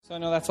So I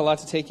know that's a lot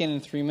to take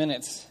in 3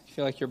 minutes. I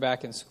feel like you're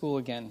back in school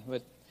again.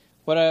 But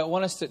what I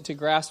want us to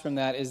grasp from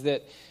that is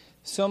that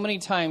so many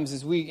times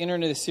as we enter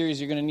into the series,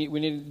 we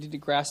need to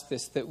grasp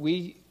this, that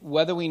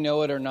whether we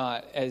know it or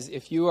not, as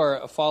if you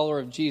are a follower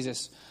of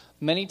Jesus,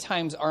 many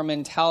times our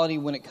mentality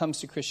when it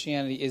comes to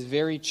Christianity is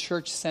very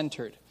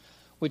church-centered,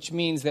 which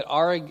means that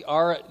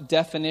our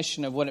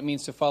definition of what it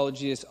means to follow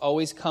Jesus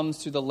always comes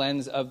through the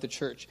lens of the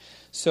church.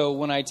 So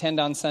when I attend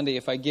on Sunday,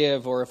 if I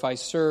give or if I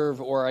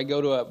serve or I go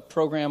to a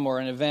program or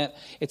an event,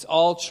 it's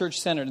all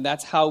church-centered, and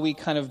that's how we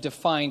kind of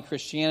define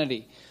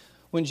Christianity.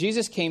 When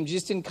Jesus came,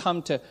 Jesus didn't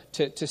come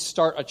to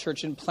start a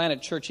church and plant a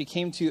church. He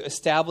came to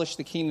establish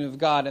the kingdom of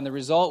God, and the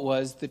result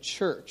was the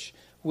church,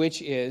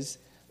 which is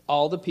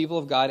all the people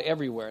of God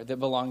everywhere that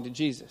belong to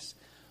Jesus.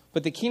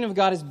 But the kingdom of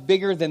God is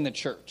bigger than the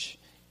church.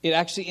 It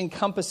actually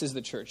encompasses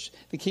the church.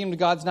 The kingdom of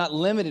God is not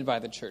limited by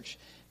the church.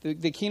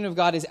 The kingdom of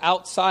God is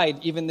outside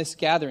even this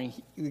gathering.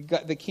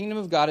 The kingdom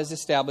of God is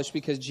established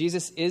because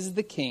Jesus is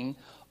the king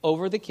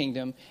over the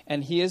kingdom,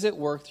 and he is at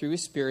work through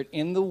his Spirit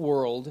in the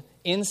world,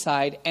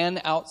 inside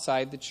and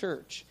outside the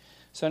church.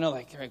 So I know,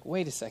 you're like,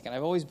 wait a second,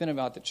 I've always been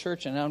about the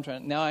church, and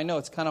now I know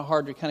it's kind of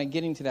hard to kind of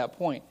getting to that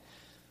point.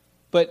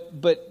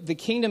 But the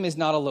kingdom is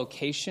not a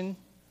location.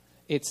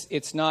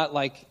 It's not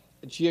like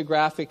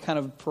geographic kind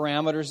of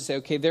parameters to say,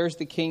 okay, there's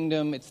the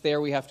kingdom, it's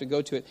there, we have to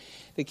go to it.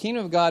 The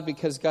kingdom of God,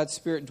 because God's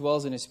Spirit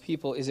dwells in his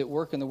people, is at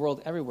work in the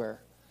world everywhere.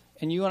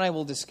 And you and I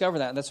will discover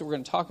that. And that's what we're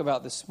going to talk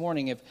about this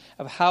morning,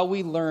 of how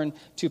we learn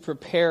to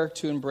prepare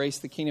to embrace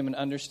the kingdom and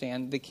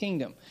understand the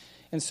kingdom.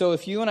 And so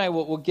if you and I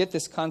will get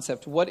this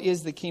concept, what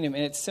is the kingdom?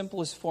 In its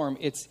simplest form,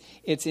 it's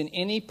in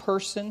any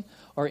person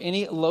or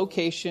any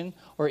location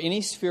or any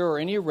sphere or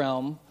any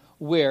realm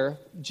where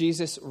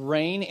Jesus'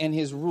 reign and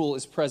his rule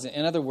is present.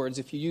 In other words,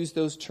 if you use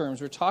those terms,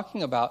 we're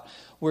talking about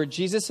where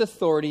Jesus'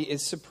 authority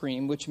is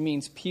supreme, which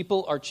means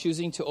people are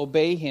choosing to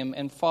obey him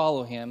and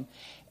follow him,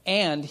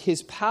 and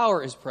his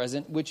power is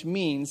present, which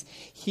means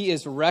he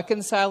is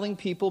reconciling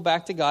people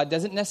back to God.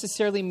 Doesn't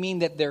necessarily mean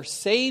that they're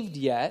saved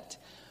yet,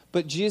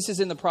 but Jesus is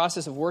in the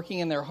process of working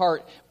in their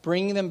heart,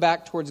 bringing them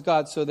back towards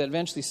God so that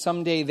eventually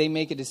someday they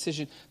make a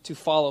decision to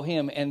follow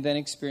him and then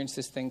experience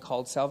this thing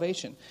called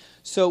salvation.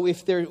 So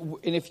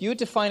if you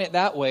define it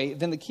that way,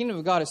 then the kingdom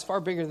of God is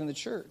far bigger than the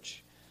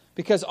church.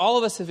 Because all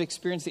of us have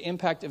experienced the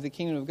impact of the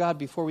kingdom of God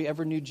before we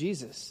ever knew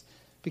Jesus.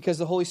 Because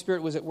the Holy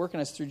Spirit was at work in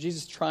us through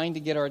Jesus trying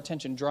to get our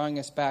attention, drawing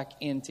us back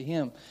into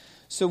him.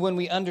 So when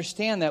we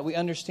understand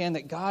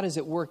that God is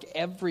at work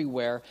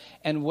everywhere.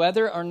 And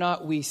whether or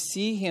not we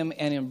see him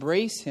and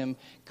embrace him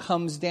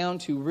comes down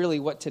to really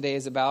what today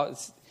is about.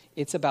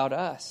 It's about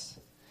us.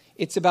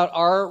 It's about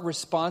our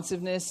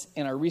responsiveness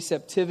and our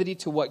receptivity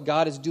to what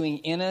God is doing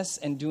in us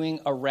and doing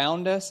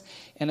around us,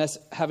 and us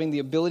having the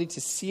ability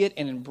to see it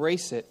and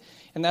embrace it.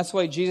 And that's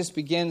why Jesus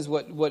begins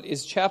what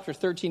is chapter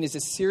 13 is a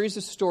series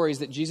of stories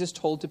that Jesus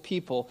told to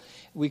people.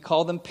 We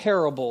call them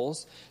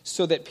parables,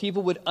 so that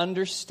people would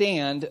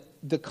understand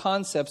the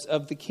concepts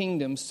of the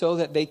kingdom so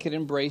that they could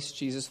embrace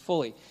Jesus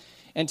fully.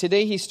 And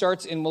today he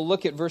starts, and we'll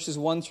look at verses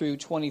 1 through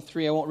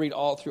 23. I won't read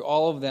through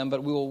all of them,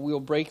 but we will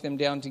break them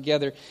down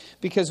together.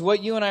 Because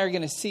what you and I are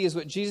going to see is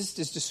what Jesus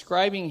is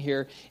describing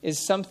here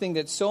is something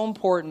that's so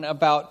important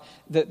about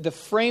the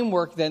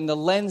framework, then the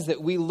lens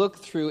that we look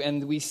through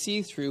and we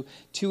see through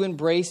to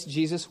embrace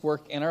Jesus'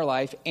 work in our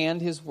life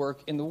and his work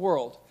in the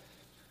world.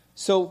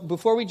 So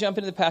before we jump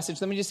into the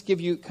passage, let me just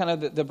give you kind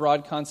of the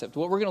broad concept.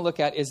 What we're going to look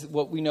at is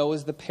what we know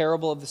is the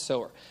parable of the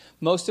sower.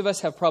 Most of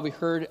us have probably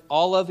heard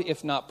all of,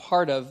 if not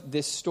part of,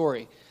 this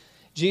story.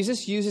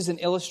 Jesus uses an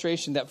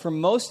illustration that for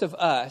most of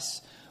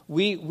us,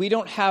 we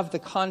don't have the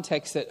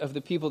context of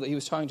the people that he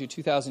was talking to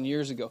 2,000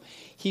 years ago.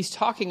 He's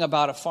talking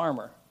about a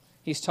farmer.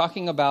 He's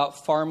talking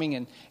about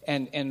farming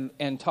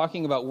and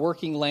talking about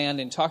working land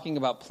and talking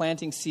about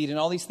planting seed and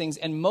all these things.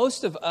 And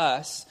most of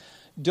us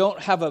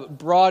don't have a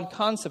broad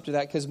concept of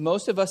that because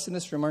most of us in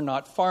this room are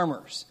not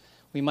farmers.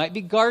 We might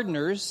be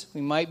gardeners.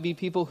 We might be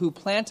people who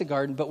plant a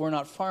garden, but we're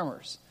not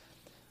farmers.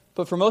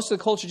 But for most of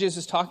the culture Jesus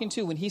was talking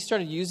to, when he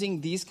started using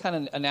these kind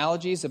of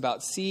analogies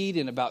about seed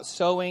and about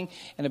sowing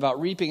and about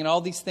reaping and all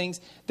these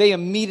things, they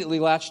immediately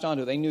latched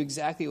onto it. They knew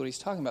exactly what he's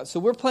talking about. So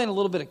we're playing a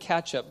little bit of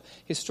catch-up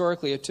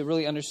historically to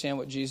really understand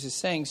what Jesus is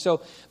saying. But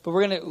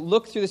we're going to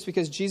look through this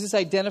because Jesus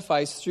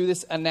identifies through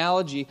this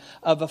analogy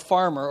of a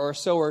farmer or a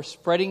sower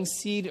spreading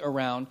seed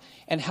around,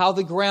 and how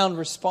the ground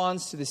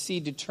responds to the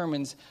seed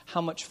determines how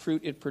much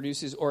fruit it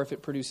produces or if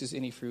it produces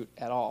any fruit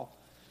at all.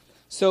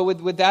 So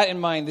with that in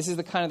mind, this is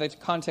the kind of the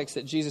context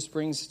that Jesus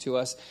brings to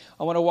us.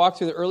 I want to walk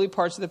through the early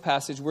parts of the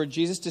passage where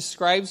Jesus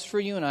describes for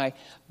you and I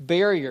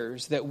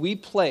barriers that we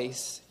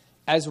place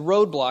as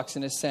roadblocks,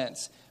 in a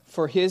sense,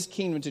 for his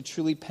kingdom to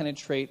truly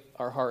penetrate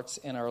our hearts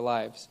and our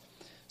lives.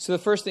 So the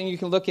first thing you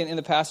can look in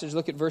the passage,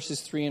 look at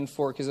verses 3 and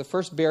 4, because the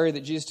first barrier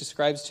that Jesus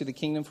describes to the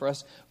kingdom for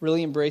us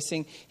really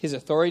embracing his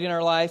authority in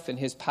our life and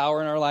his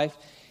power in our life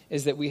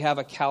is that we have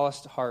a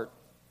calloused heart.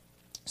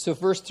 So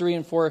verse 3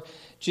 and 4,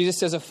 Jesus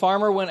says, a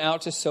farmer went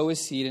out to sow his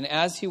seed, and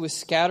as he was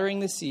scattering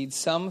the seed,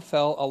 some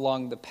fell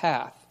along the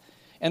path,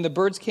 and the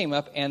birds came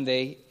up and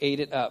they ate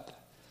it up.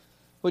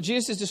 What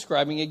Jesus is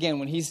describing, again,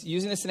 when he's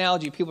using this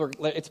analogy,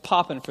 it's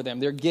popping for them.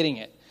 They're getting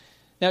it.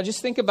 Now,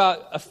 just think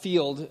about a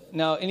field.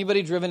 Now,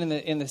 anybody driven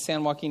in the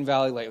San Joaquin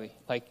Valley lately,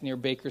 like near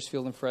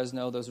Bakersfield and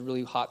Fresno, those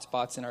really hot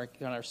spots in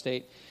our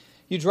state?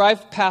 You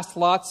drive past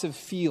lots of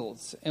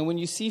fields, and when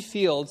you see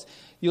fields,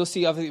 you'll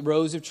see obviously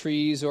rows of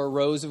trees or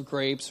rows of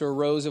grapes or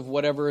rows of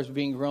whatever is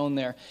being grown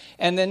there.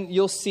 And then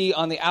you'll see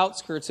on the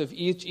outskirts of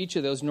each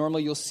of those,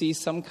 normally you'll see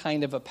some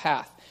kind of a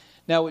path.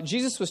 Now, what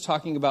Jesus was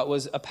talking about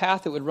was a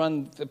path that would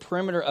run the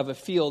perimeter of a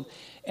field,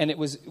 and it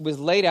was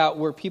laid out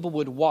where people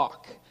would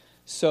walk.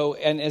 So,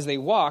 and as they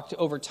walked,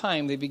 over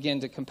time, they began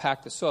to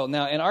compact the soil.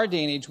 Now, in our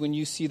day and age, when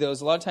you see those,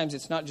 a lot of times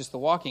it's not just the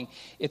walking.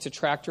 It's a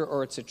tractor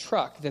or it's a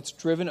truck that's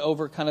driven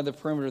over kind of the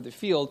perimeter of the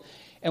field.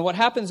 And what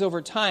happens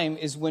over time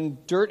is when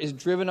dirt is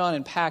driven on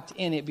and packed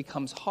in, it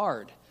becomes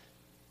hard.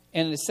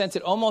 And in a sense,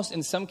 it almost,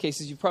 in some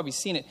cases, you've probably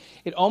seen it,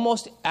 it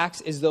almost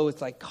acts as though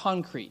it's like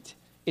concrete.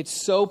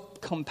 It's so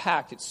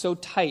compact, it's so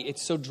tight,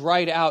 it's so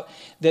dried out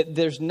that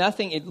there's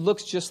nothing, it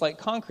looks just like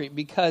concrete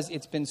because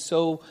it's been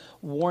so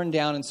worn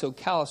down and so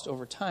calloused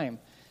over time.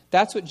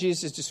 That's what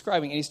Jesus is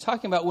describing. And he's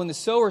talking about when the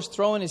sower's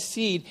throwing his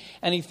seed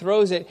and he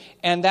throws it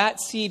and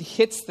that seed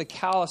hits the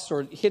callus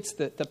or hits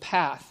the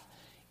path,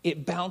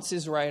 it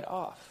bounces right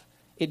off.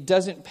 It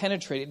doesn't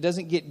penetrate. It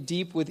doesn't get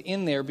deep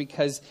within there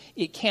because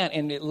it can't.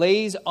 And it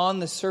lays on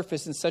the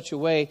surface in such a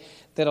way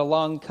that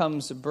along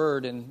comes a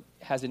bird and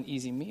has an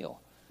easy meal.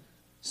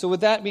 So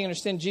with that being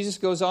understood, Jesus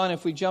goes on.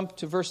 If we jump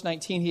to verse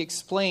 19, he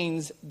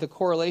explains the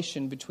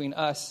correlation between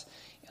us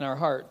and our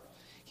heart.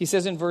 He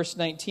says in verse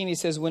 19, he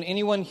says, when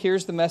anyone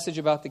hears the message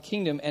about the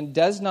kingdom and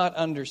does not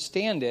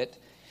understand it,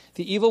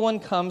 the evil one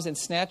comes and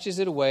snatches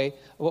it away,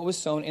 what was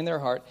sown in their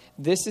heart.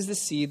 This is the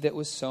seed that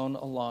was sown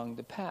along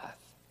the path.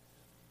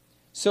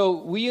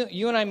 So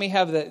you and I may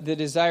have the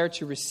desire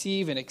to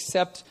receive and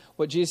accept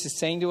what Jesus is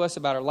saying to us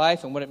about our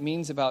life and what it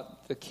means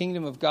about the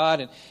kingdom of God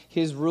and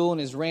his rule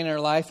and his reign in our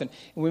life. And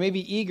we may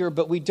be eager,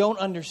 but we don't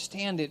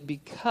understand it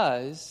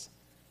because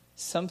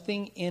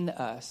something in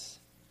us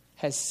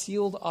has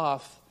sealed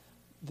off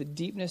the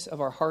deepness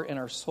of our heart and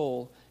our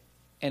soul.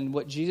 And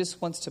what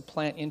Jesus wants to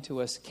plant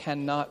into us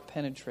cannot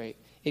penetrate.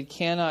 It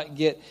cannot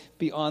get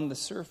beyond the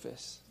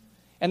surface.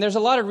 And there's a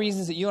lot of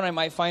reasons that you and I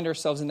might find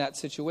ourselves in that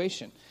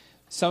situation.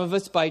 Some of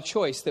us by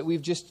choice, that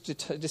we've just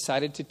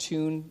decided to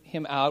tune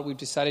him out. We've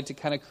decided to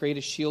kind of create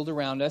a shield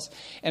around us.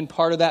 And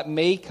part of that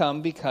may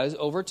come because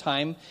over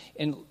time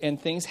and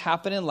things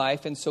happen in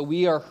life. And so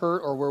we are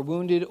hurt or we're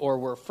wounded or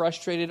we're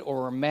frustrated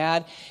or we're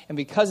mad. And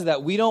because of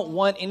that, we don't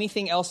want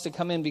anything else to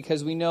come in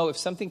because we know if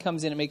something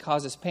comes in, it may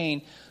cause us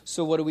pain.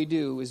 So what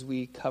do? Is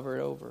we cover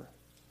it over.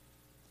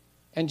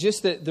 And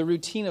just the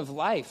routine of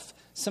life.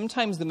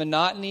 Sometimes the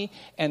monotony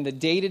and the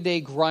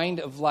day-to-day grind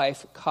of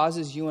life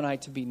causes you and I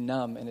to be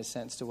numb, in a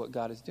sense, to what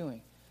God is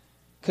doing.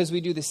 Because we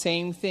do the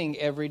same thing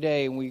every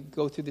day, and we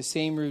go through the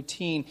same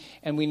routine,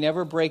 and we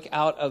never break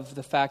out of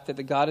the fact that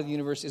the God of the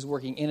universe is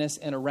working in us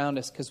and around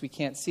us because we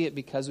can't see it,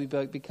 because we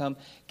become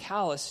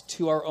callous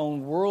to our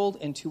own world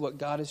and to what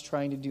God is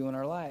trying to do in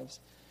our lives.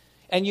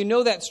 And you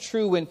know that's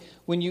true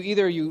when you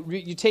either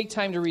you take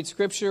time to read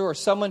Scripture or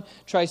someone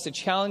tries to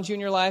challenge you in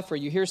your life or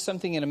you hear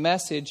something in a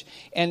message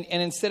and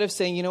instead of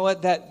saying, you know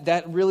what,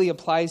 that really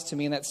applies to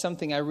me and that's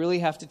something I really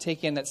have to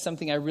take in, that's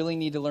something I really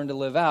need to learn to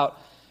live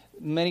out,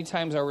 many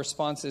times our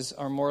responses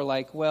are more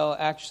like, well,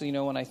 actually, you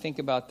know, when I think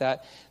about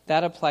that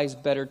applies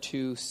better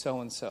to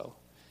so-and-so.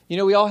 You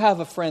know, we all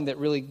have a friend that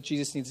really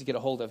Jesus needs to get a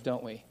hold of,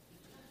 don't we?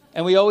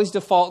 And we always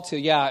default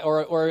to,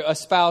 or a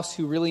spouse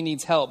who really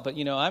needs help. But,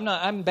 you know,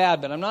 I'm bad,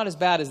 but I'm not as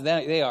bad as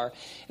they are.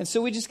 And so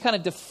we just kind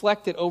of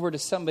deflect it over to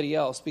somebody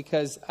else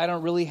because I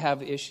don't really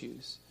have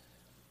issues.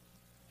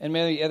 And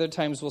many other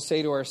times we'll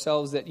say to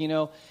ourselves that, you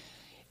know,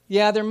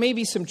 yeah, there may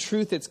be some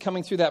truth that's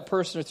coming through that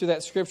person or through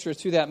that scripture or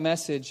through that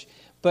message.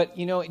 But,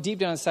 you know, deep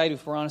down inside,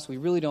 if we're honest, we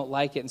really don't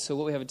like it. And so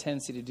what we have a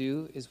tendency to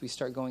do is we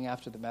start going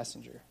after the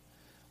messenger.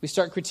 We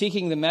start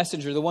critiquing the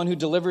messenger, the one who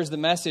delivers the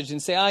message,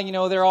 and say, you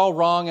know, they're all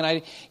wrong,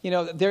 and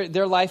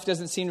their life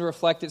doesn't seem to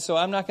reflect it, so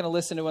I'm not going to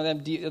listen to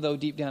them, though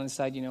deep down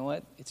inside, you know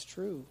what? It's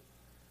true.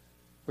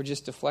 We're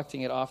just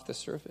deflecting it off the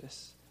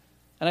surface.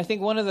 And I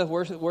think one of the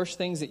worst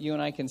things that you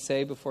and I can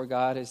say before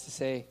God is to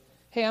say,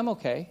 hey, I'm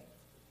okay.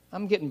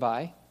 I'm getting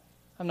by.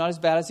 I'm not as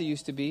bad as I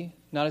used to be,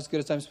 not as good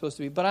as I'm supposed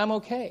to be, but I'm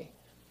okay.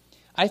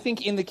 I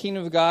think in the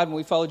kingdom of God, when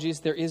we follow Jesus,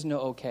 there is no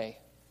okay.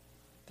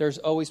 There's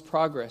always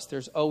progress.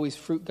 There's always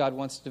fruit God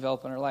wants to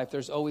develop in our life.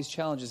 There's always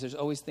challenges. There's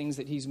always things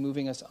that he's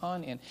moving us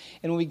on in.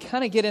 And when we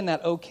kind of get in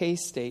that okay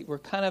state, we're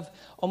kind of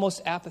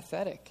almost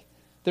apathetic.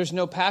 There's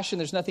no passion.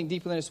 There's nothing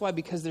deeper than us. Why?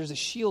 Because there's a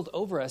shield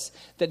over us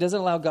that doesn't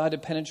allow God to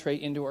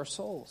penetrate into our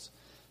souls.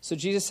 So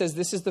Jesus says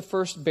this is the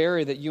first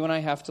barrier that you and I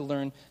have to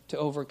learn to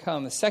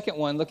overcome. The second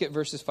one, look at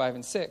verses 5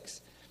 and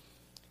 6.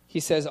 He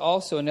says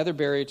also another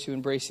barrier to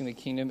embracing the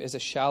kingdom is a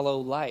shallow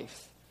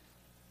life.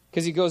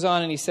 Because he goes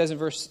on and he says in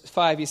verse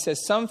 5, he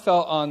says, some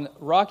fell on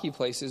rocky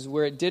places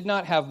where it did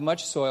not have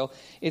much soil.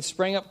 It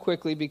sprang up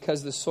quickly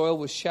because the soil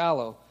was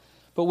shallow.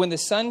 But when the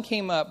sun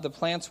came up, the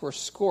plants were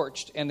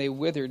scorched and they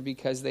withered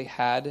because they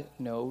had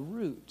no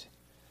root.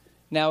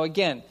 Now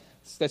again,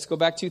 let's go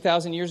back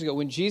 2,000 years ago.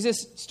 When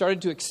Jesus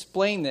started to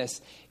explain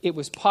this, it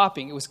was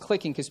popping, it was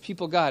clicking because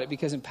people got it.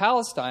 Because in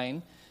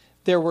Palestine,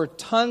 there were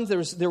tons,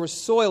 there was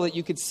soil that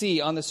you could see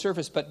on the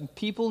surface, but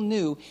people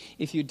knew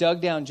if you dug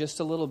down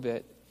just a little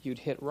bit, you'd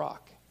hit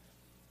rock.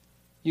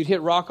 You'd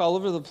hit rock all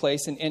over the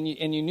place, and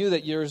you knew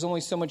that there was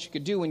only so much you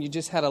could do when you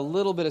just had a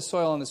little bit of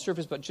soil on the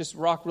surface, but just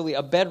rock, really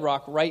a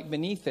bedrock right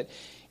beneath it.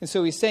 And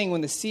so he's saying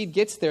when the seed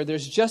gets there,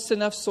 there's just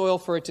enough soil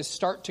for it to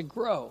start to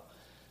grow.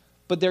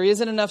 But there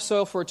isn't enough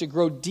soil for it to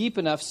grow deep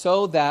enough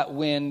so that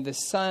when the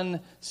sun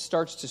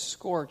starts to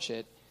scorch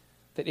it,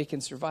 that it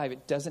can survive.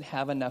 It doesn't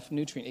have enough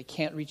nutrient. It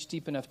can't reach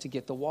deep enough to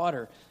get the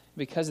water.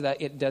 Because of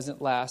that, it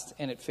doesn't last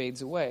and it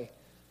fades away.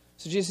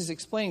 So Jesus is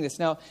explaining this.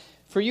 Now,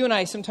 for you and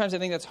I, sometimes I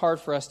think that's hard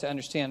for us to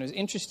understand. It was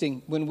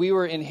interesting when we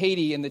were in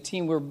Haiti and the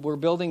team were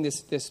building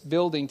this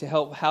building to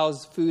help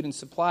house food and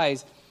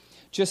supplies,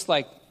 just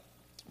like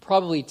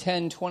probably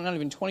 10, 20, not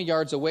even 20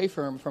 yards away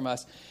from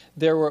us,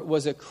 there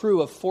was a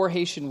crew of 4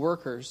 Haitian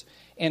workers,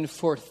 and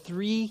for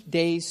 3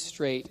 days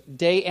straight,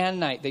 day and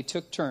night, they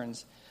took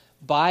turns.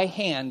 By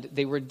hand,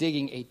 they were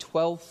digging a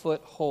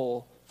 12-foot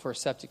hole for a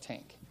septic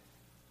tank.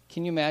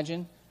 Can you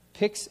imagine?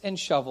 Picks and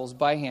shovels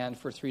by hand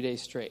for 3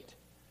 days straight.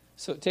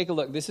 So take a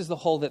look. This is the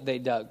hole that they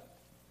dug.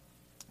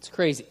 It's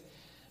crazy.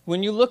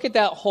 When you look at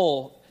that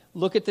hole,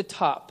 look at the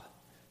top.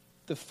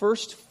 The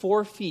first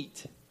 4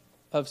 feet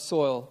of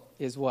soil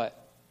is what?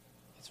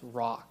 It's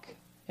rock.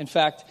 In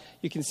fact,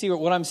 you can see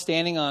what I'm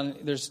standing on.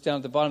 There's down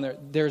at the bottom there.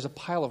 There's a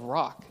pile of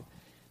rock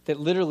that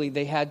literally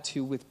they had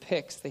to, with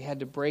picks, they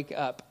had to break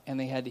up and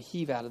they had to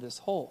heave out of this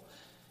hole.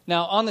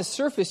 Now, on the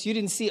surface, you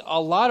didn't see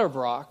a lot of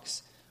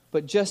rocks,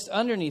 but just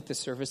underneath the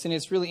surface, and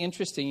it's really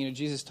interesting,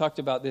 Jesus talked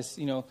about this,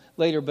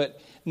 later, but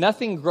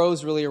nothing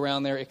grows really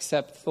around there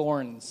except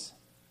thorns.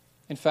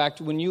 In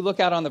fact, when you look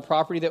out on the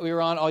property that we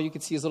were on, all you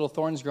could see is little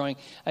thorns growing.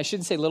 I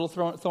shouldn't say little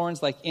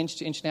thorns, like inch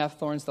to inch and a half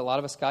thorns that a lot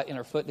of us got in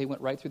our foot. They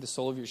went right through the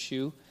sole of your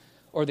shoe,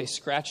 or they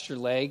scratched your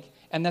leg,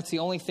 and that's the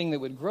only thing that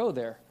would grow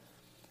there.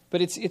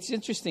 But it's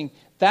interesting.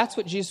 That's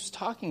what Jesus was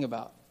talking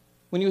about.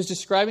 When he was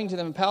describing to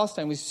them in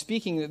Palestine, he was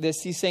speaking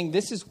this, he's saying,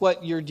 this is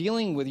what you're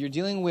dealing with. You're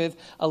dealing with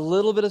a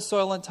little bit of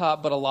soil on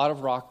top, but a lot of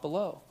rock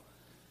below.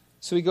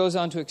 So he goes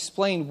on to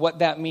explain what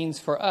that means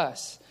for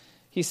us.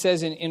 He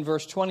says in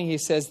verse 20, he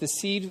says, the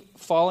seed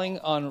falling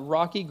on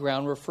rocky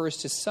ground refers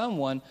to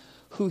someone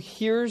who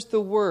hears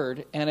the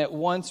word and at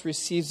once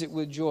receives it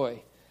with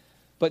joy.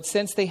 But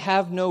since they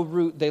have no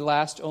root, they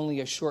last only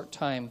a short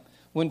time.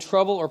 When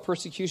trouble or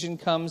persecution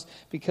comes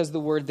because of the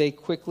word, they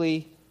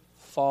quickly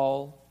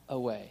fall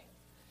away.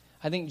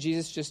 I think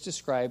Jesus just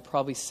described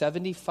probably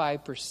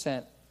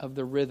 75% of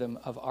the rhythm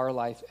of our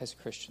life as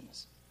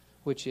Christians,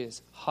 which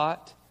is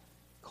hot,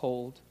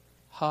 cold,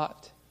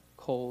 hot,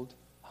 cold,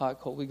 hot,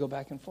 cold. We go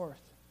back and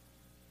forth.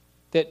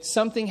 That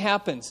something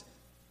happens.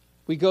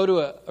 We go to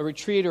a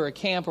retreat or a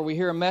camp, or we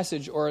hear a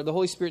message, or the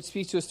Holy Spirit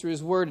speaks to us through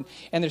his word,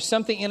 and there's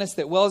something in us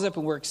that wells up,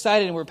 and we're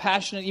excited and we're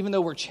passionate, even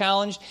though we're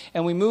challenged,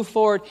 and we move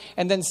forward,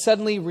 and then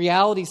suddenly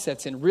reality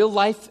sets in. Real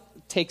life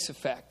takes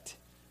effect.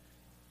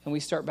 And we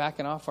start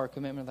backing off our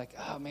commitment like,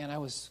 oh man, I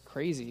was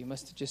crazy. You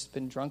must have just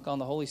been drunk on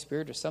the Holy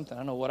Spirit or something. I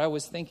don't know what I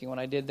was thinking when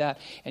I did that.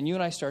 And you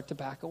and I start to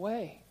back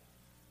away.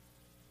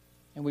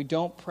 And we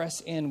don't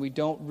press in. We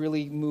don't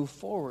really move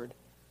forward.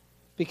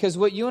 Because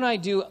what you and I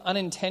do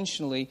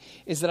unintentionally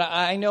is that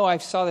I know I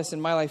saw this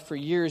in my life for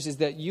years, is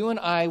that you and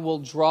I will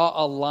draw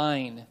a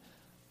line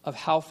of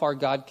how far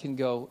God can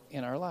go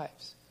in our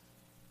lives.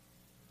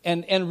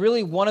 And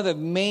really one of the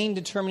main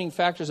determining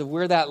factors of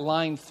where that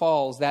line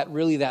falls, that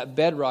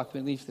bedrock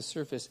beneath the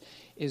surface,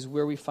 is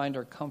where we find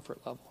our comfort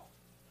level.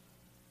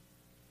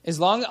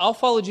 I'll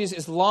follow Jesus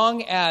as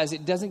long as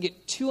it doesn't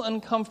get too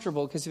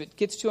uncomfortable, because if it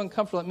gets too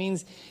uncomfortable, it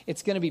means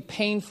it's going to be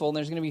painful, and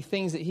there's going to be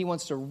things that he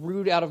wants to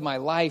root out of my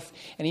life,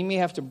 and he may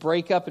have to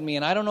break up in me,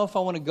 and I don't know if I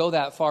want to go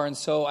that far, and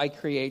so I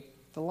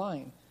create the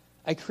line.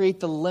 I create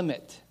the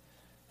limit.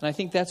 And I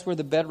think that's where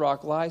the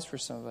bedrock lies for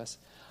some of us.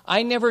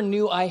 I never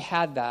knew I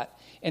had that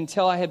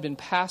until I had been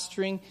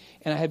pastoring,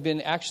 and I had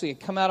been actually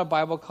come out of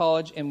Bible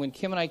college. And when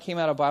Kim and I came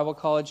out of Bible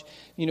college,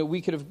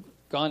 we could have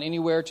gone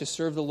anywhere to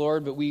serve the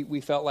Lord, but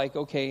we felt like,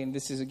 okay, and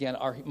this is again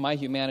my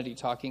humanity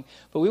talking,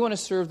 but we want to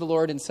serve the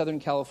Lord in Southern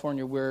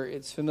California where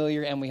it's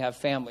familiar and we have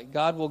family.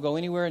 God will go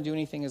anywhere and do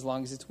anything as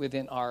long as it's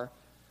within our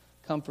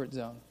comfort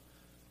zone.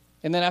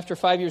 And then after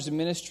 5 years of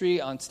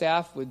ministry on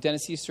staff with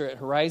Dennis Easter at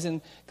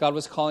Horizon, God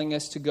was calling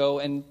us to go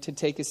and to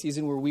take a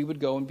season where we would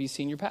go and be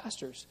senior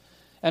pastors.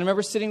 And I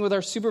remember sitting with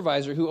our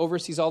supervisor who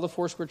oversees all the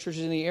Foursquare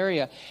churches in the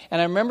area.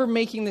 And I remember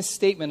making this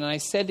statement, and I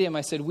said to him,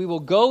 I said, we will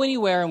go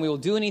anywhere and we will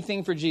do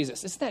anything for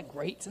Jesus. Isn't that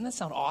great? Doesn't that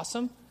sound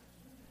awesome?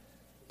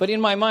 But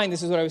in my mind,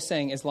 this is what I was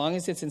saying. As long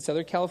as it's in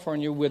Southern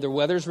California where the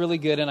weather's really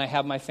good and I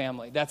have my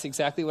family. That's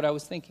exactly what I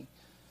was thinking.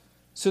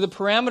 So the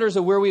parameters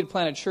of where we had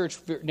planted church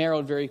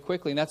narrowed very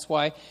quickly. And that's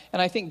why,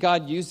 and I think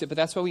God used it, but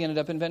that's why we ended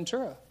up in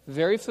Ventura.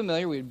 Very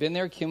familiar. We had been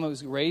there. Kim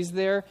was raised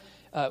there.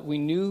 We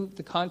knew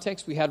the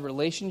context. We had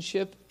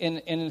relationship.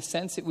 In a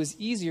sense, it was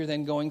easier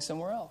than going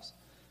somewhere else.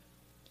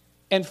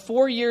 And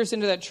 4 years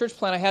into that church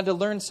plant, I had to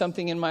learn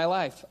something in my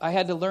life. I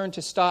had to learn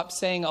to stop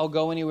saying I'll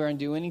go anywhere and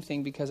do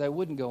anything, because I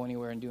wouldn't go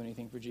anywhere and do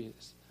anything for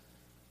Jesus.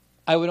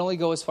 I would only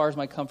go as far as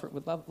my comfort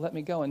would let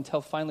me go,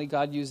 until finally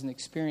God used an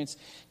experience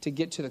to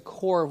get to the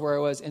core of where I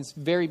was and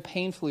very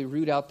painfully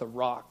root out the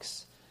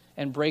rocks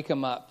and break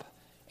them up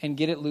and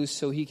get it loose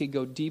so he could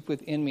go deep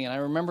within me. And I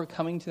remember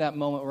coming to that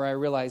moment where I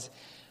realized,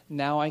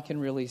 now I can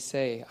really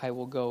say I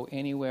will go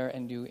anywhere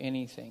and do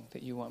anything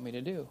that you want me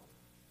to do.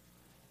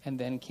 And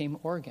then came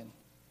Oregon.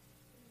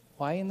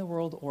 Why in the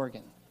world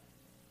Oregon?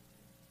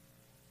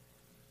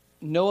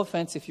 No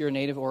offense if you're a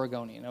native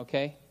Oregonian,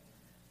 okay?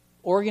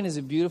 Oregon is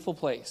a beautiful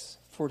place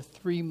for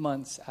 3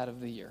 months out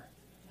of the year.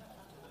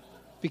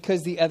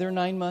 Because the other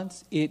 9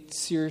 months, it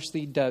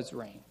seriously does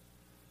rain.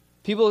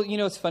 People,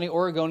 it's funny,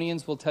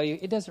 Oregonians will tell you,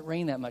 it doesn't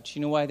rain that much.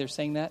 You know why they're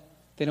saying that?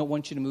 They don't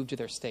want you to move to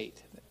their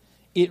state.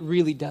 It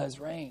really does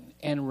rain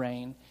and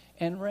rain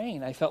and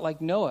rain. I felt like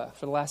Noah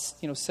for the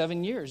last,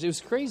 7 years. It was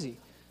crazy.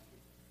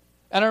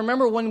 And I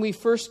remember when we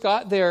first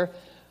got there,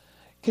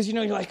 because,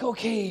 you're like,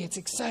 okay, it's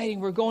exciting.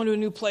 We're going to a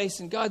new place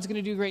and God's going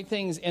to do great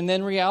things. And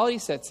then reality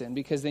sets in,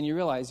 because then you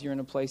realize you're in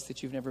a place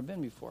that you've never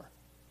been before.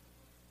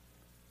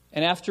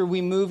 And after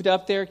we moved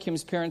up there,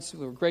 Kim's parents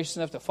were gracious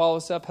enough to follow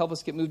us up, help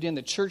us get moved in.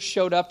 The church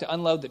showed up to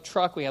unload the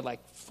truck. We had like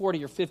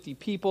 40 or 50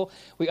 people.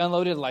 We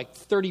unloaded like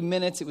 30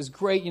 minutes. It was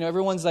great.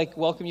 Everyone's like,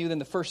 welcome you. Then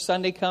the first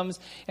Sunday comes,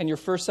 and your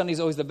first Sunday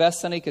is always the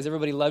best Sunday because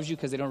everybody loves you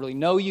because they don't really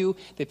know you.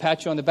 They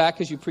pat you on the back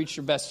because you preached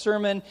your best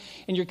sermon.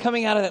 And you're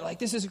coming out of that like,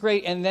 this is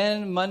great. And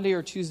then Monday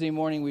or Tuesday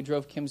morning, we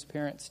drove Kim's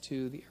parents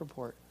to the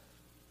airport.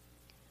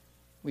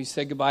 We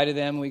said goodbye to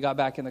them. We got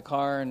back in the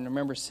car, and I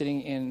remember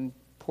sitting in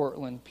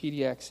Portland,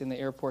 PDX, in the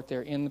airport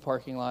there in the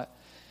parking lot.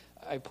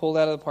 I pulled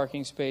out of the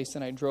parking space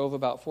and I drove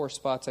about 4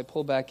 spots. I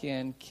pulled back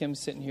in. Kim's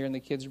sitting here and the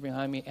kids are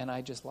behind me, and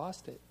I just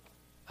lost it.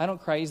 I don't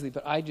cry easily,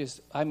 but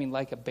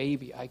like a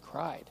baby, I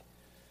cried.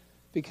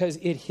 Because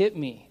it hit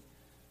me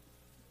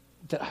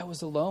that I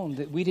was alone,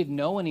 that we didn't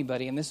know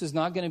anybody, and this was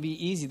not going to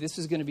be easy. This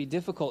was going to be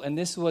difficult, and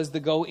this was the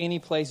go any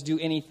place, do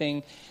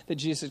anything that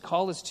Jesus had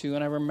called us to.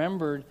 And I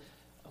remembered,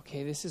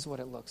 okay, this is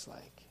what it looks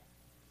like.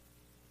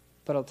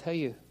 But I'll tell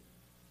you,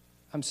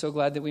 I'm so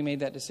glad that we made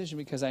that decision,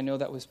 because I know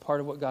that was part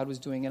of what God was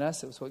doing in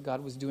us. It was what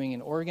God was doing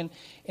in Oregon,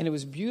 and it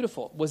was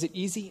beautiful. Was it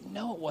easy?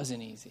 No, it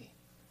wasn't easy.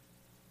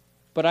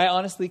 But I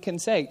honestly can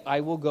say,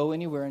 I will go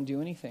anywhere and do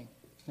anything.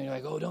 And you're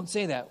like, oh, don't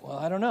say that. Well,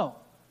 I don't know.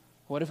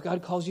 What if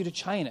God calls you to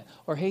China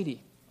or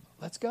Haiti?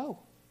 Let's go.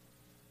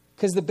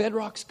 Because the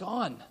bedrock's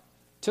gone.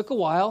 Took a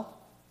while.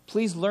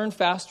 Please learn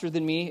faster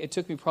than me. It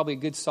took me probably a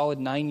good solid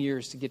 9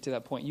 years to get to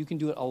that point. You can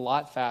do it a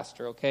lot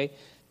faster, okay?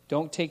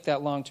 Don't take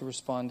that long to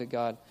respond to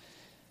God.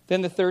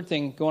 Then the third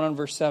thing, going on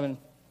verse 7,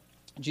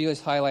 Jesus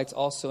highlights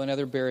also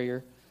another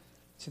barrier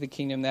to the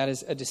kingdom, that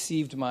is a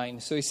deceived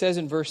mind. So he says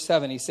in verse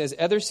 7, he says,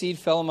 other seed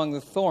fell among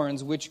the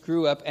thorns, which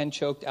grew up and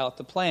choked out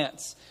the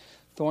plants.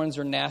 Thorns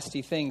are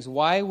nasty things.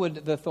 Why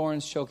would the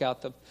thorns choke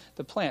out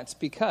the plants?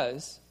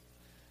 Because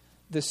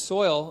the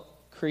soil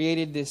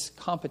created this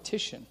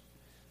competition.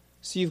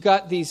 So you've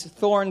got these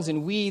thorns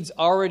and weeds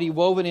already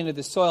woven into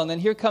the soil. And then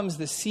here comes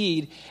the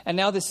seed. And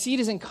now the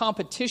seed is in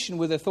competition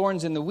with the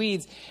thorns and the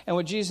weeds. And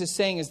what Jesus is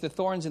saying is the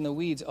thorns and the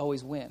weeds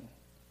always win.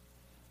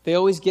 They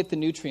always get the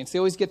nutrients. They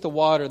always get the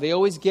water. They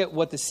always get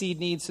what the seed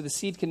needs. So the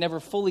seed can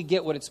never fully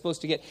get what it's supposed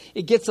to get.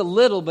 It gets a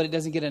little, but it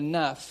doesn't get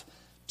enough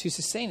to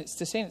sustain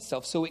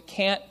itself. So it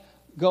can't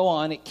go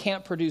on. It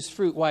can't produce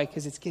fruit. Why?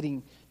 Because it's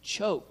getting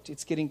choked.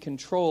 It's getting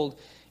controlled.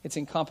 It's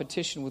in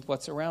competition with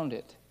what's around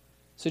it.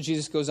 So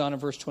Jesus goes on in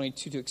verse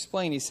 22 to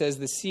explain. He says,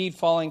 the seed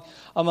falling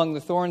among the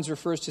thorns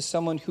refers to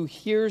someone who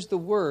hears the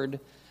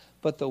word,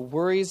 but the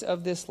worries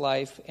of this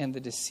life and the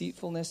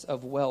deceitfulness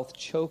of wealth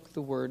choke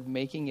the word,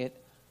 making it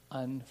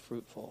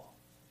unfruitful.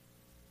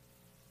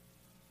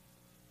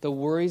 The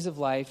worries of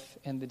life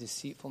and the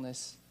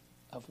deceitfulness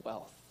of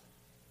wealth.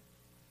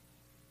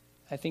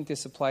 I think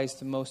this applies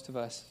to most of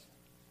us.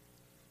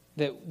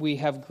 That we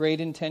have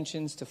great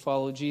intentions to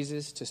follow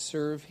Jesus, to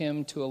serve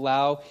him, to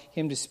allow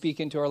him to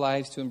speak into our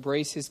lives, to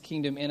embrace his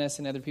kingdom in us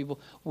and other people.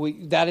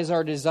 That is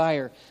our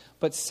desire.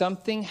 But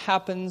something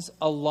happens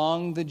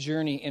along the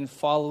journey in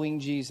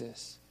following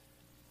Jesus.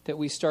 That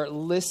we start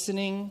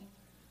listening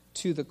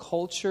to the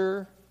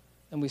culture,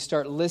 and we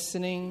start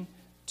listening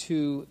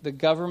to the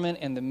government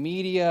and the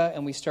media,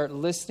 and we start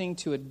listening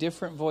to a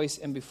different voice.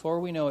 And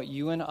before we know it,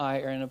 you and I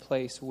are in a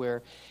place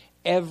where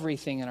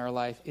everything in our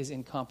life is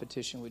in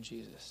competition with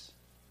Jesus.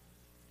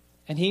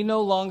 And he no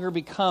longer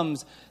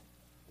becomes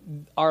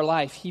our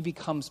life. He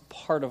becomes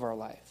part of our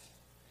life.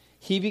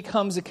 He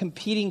becomes a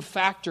competing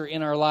factor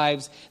in our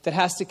lives that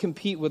has to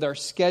compete with our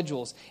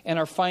schedules and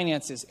our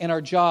finances and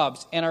our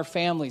jobs and our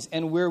families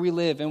and where we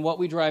live and what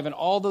we drive and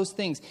all those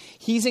things.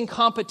 He's in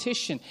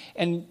competition.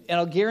 And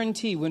I'll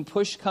guarantee when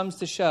push comes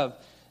to shove,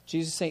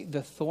 Jesus say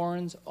the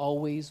thorns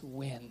always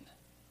win.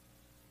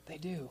 They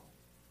do.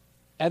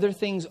 Other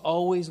things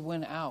always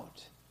win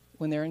out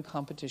when they're in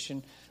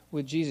competition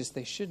with Jesus.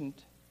 They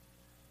shouldn't.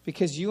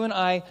 Because you and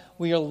I,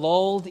 we are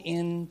lulled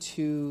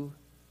into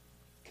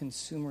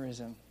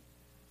consumerism.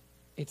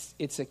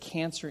 It's a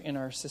cancer in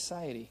our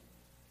society.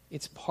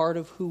 It's part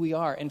of who we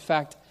are. In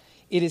fact,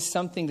 it is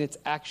something that's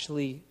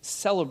actually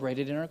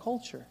celebrated in our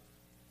culture.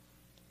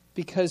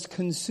 Because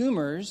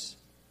consumers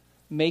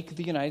make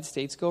the United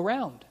States go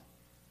round.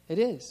 It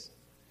is.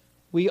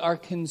 We are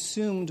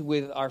consumed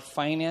with our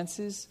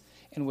finances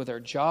and with our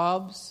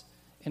jobs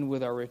and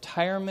with our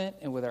retirement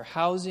and with our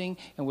housing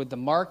and with the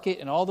market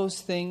and all those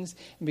things.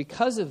 And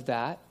because of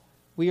that,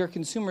 we are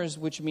consumers,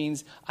 which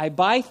means I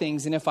buy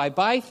things. And if I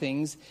buy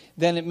things,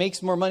 then it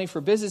makes more money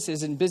for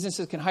businesses, and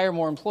businesses can hire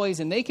more employees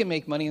and they can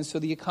make money. And so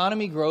the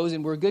economy grows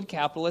and we're good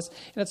capitalists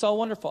and it's all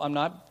wonderful. I'm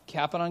not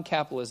capping on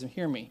capitalism,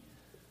 hear me.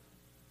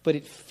 But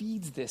it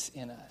feeds this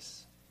in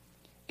us.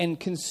 And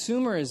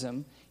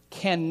consumerism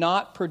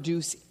cannot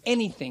produce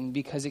anything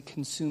because it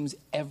consumes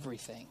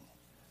everything.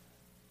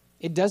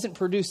 It doesn't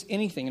produce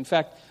anything. In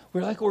fact,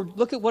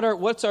 look at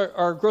what's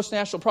our gross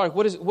national product.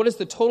 What is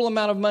the total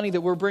amount of money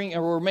that we're bringing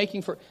or we're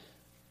making for?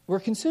 We're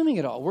consuming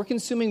it all. We're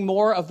consuming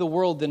more of the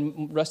world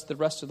than the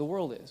rest of the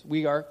world is.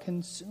 We are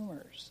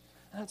consumers.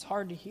 And that's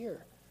hard to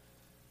hear.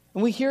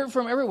 And we hear it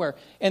from everywhere.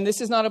 And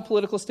this is not a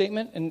political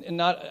statement, and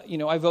not,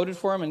 I voted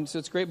for him, and so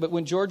it's great. But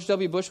when George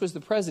W. Bush was the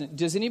president,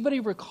 does anybody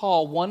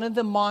recall one of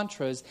the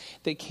mantras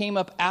that came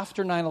up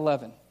after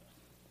 9/11?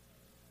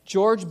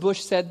 George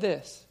Bush said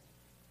this.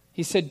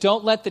 He said,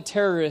 "Don't let the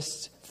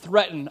terrorists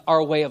threaten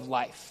our way of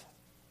life."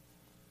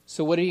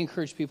 So what did he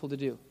encourage people to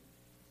do?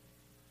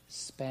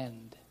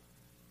 Spend.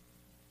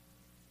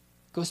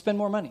 Go spend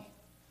more money.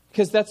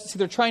 Because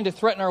they're trying to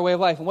threaten our way of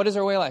life. And what is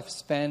our way of life?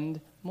 Spend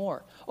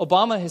more.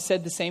 Obama has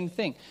said the same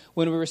thing.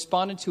 When we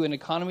responded to an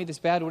economy that's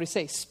bad, what did he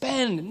say?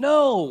 Spend.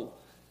 No.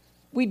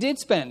 We did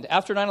spend.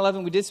 After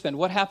 9/11, we did spend.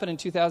 What happened in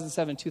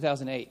 2007,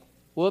 2008?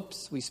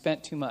 Whoops, we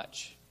spent too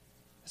much.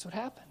 That's what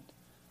happened.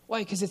 Why?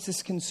 Because it's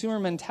this consumer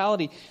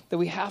mentality that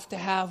we have to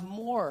have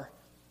more.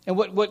 And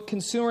what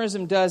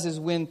consumerism does is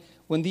when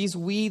these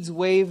weeds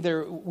weave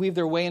their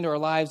way into our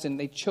lives and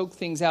they choke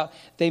things out,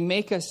 they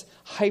make us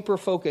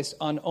hyper-focused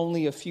on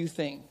only a few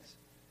things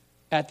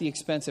at the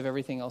expense of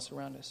everything else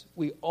around us.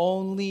 We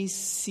only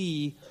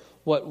see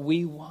what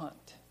we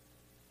want.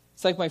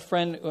 It's like my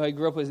friend who I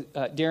grew up with,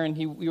 Darren.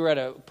 We were at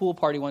a pool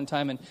party one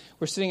time, and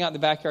we're sitting out in the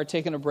backyard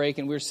taking a break,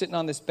 and we were sitting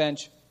on this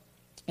bench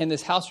in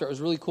this house where it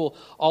was really cool.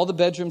 All the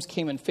bedrooms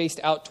came and faced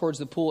out towards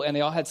the pool, and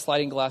they all had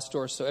sliding glass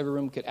doors so every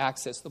room could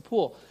access the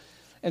pool.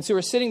 And so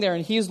we're sitting there,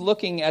 and he's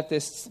looking at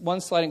this one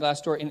sliding glass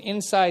door, and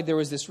inside there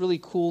was this really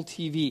cool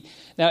TV.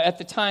 Now, at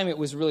the time, it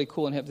was really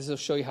cool and hip. This will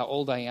show you how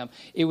old I am.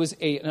 It was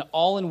an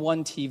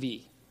all-in-one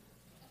TV,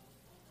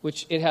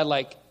 which it had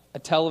like a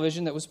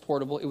television that was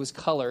portable. It was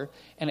color,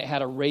 and it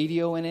had a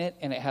radio in it,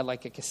 and it had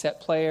like a cassette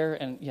player.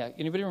 And yeah,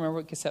 anybody remember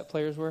what cassette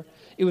players were?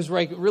 It was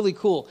like really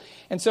cool.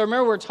 And so I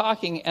remember we were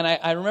talking, and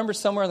I remember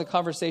somewhere in the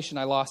conversation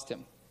I lost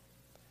him.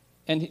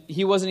 And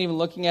he wasn't even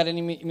looking at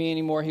me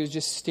anymore. He was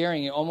just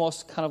staring,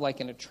 almost kind of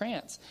like in a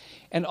trance.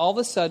 And all of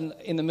a sudden,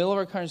 in the middle of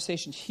our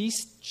conversation, he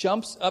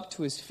jumps up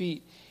to his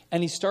feet,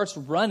 and he starts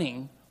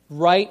running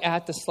right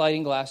at the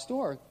sliding glass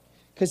door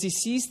because he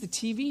sees the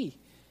TV.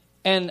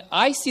 And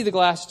I see the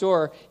glass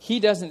door. He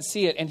doesn't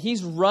see it. And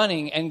he's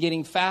running and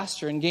getting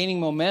faster and gaining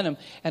momentum.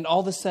 And all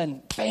of a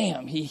sudden,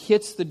 bam, he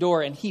hits the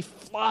door, and he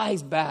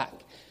flies back.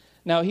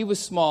 Now, he was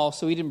small,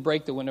 so he didn't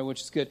break the window,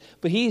 which is good.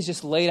 But he's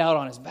just laid out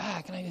on his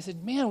back. And I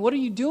said, "Man, what are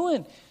you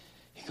doing?"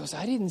 He goes,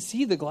 "I didn't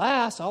see the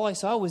glass. All I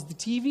saw was the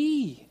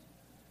TV."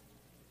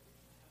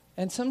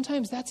 And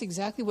sometimes that's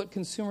exactly what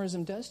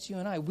consumerism does to you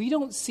and I. We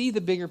don't see the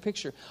bigger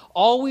picture.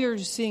 All we are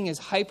seeing is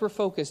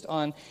hyper-focused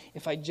on,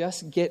 if I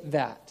just get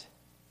that,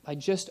 if I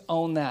just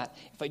own that,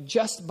 if I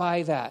just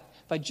buy that,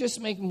 if I just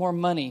make more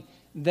money,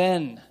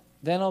 then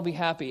I'll be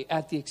happy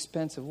at the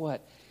expense of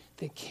what?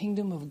 The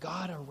kingdom of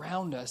God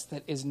around us,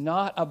 that is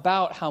not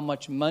about how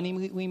much money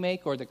we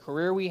make or the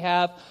career we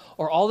have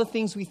or all the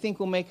things we think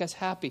will make us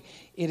happy.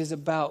 It is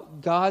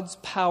about God's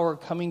power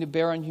coming to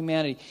bear on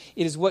humanity.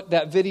 It is what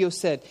that video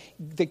said.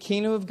 The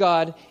kingdom of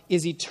God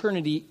is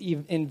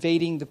eternity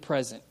invading the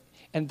present.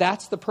 And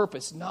that's the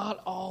purpose, not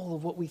all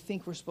of what we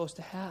think we're supposed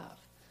to have.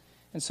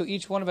 And so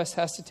each one of us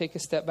has to take a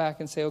step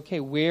back and say,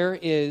 okay, where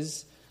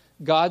is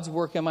God's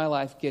work in my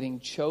life getting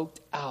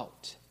choked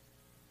out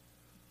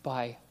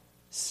by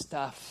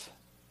stuff,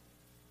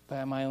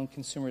 by my own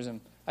consumerism?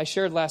 I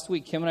shared last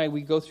week, Kim and I,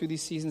 we go through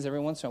these seasons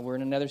every once in a while. We're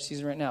in another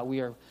season right now. We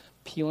are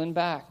peeling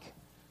back.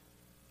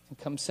 And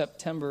come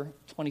September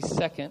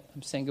 22nd,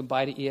 I'm saying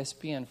goodbye to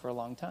ESPN for a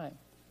long time.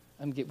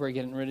 We're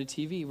getting rid of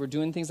TV. We're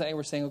doing things like that.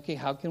 We're saying, okay,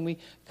 how can we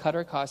cut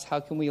our costs? How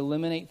can we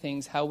eliminate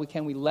things?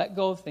 Can we let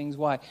go of things?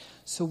 Why?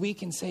 So we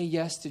can say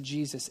yes to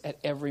Jesus at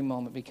every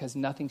moment, because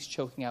nothing's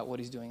choking out what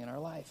he's doing in our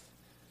life.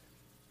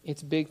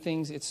 It's big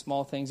things, it's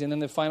small things. And then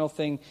the final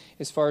thing,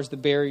 as far as the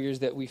barriers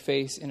that we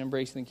face in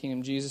embracing the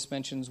kingdom, Jesus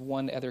mentions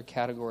one other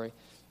category.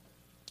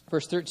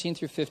 Verse 13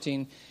 through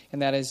 15,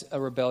 and that is a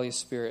rebellious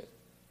spirit.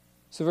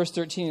 So verse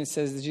 13, it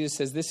says, Jesus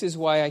says, "This is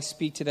why I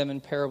speak to them in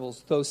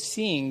parables. Though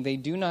seeing, they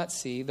do not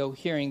see. Though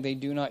hearing, they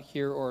do not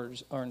hear or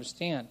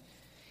understand.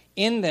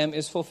 In them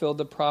is fulfilled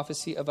the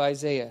prophecy of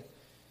Isaiah.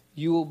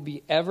 You will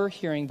be ever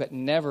hearing, but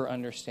never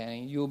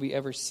understanding. You will be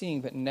ever seeing,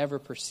 but never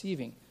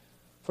perceiving.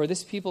 For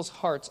this people's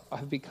hearts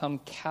have become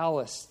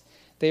calloused.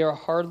 They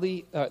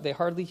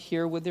hardly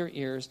hear with their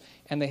ears,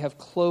 and they have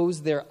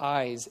closed their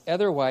eyes.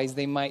 Otherwise,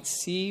 they might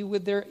see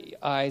with their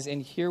eyes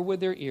and hear with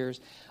their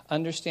ears,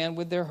 understand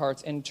with their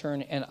hearts, and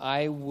turn, and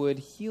I would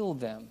heal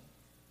them."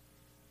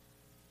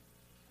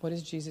 What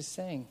is Jesus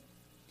saying?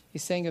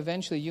 He's saying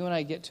eventually you and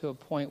I get to a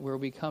point where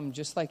we become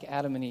just like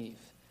Adam and Eve,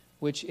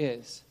 which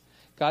is,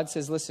 God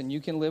says, listen, you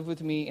can live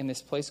with me in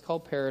this place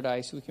called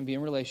paradise, we can be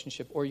in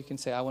relationship, or you can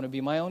say, I want to be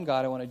my own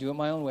God, I want to do it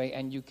my own way,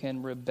 and you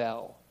can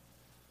rebel.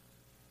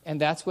 And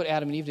that's what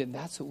Adam and Eve did, and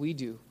that's what we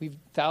do. We've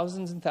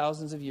thousands and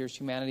thousands of years,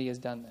 humanity has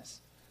done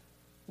this.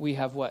 We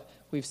have what?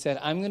 We've said,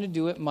 I'm going to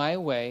do it my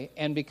way,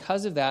 and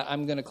because of that,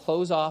 I'm going to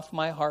close off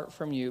my heart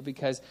from you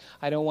because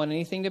I don't want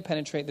anything to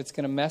penetrate that's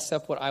going to mess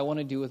up what I want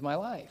to do with my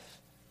life.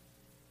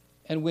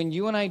 And when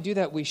you and I do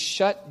that, we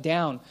shut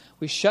down.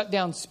 We shut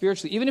down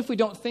spiritually, even if we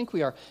don't think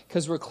we are,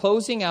 because we're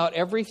closing out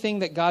everything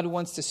that God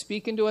wants to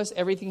speak into us,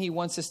 everything he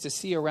wants us to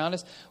see around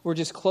us. We're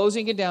just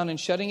closing it down and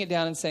shutting it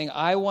down and saying,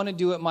 I want to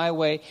do it my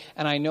way,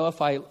 and I know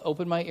if I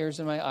open my ears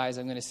and my eyes,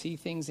 I'm going to see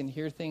things and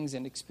hear things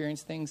and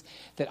experience things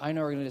that I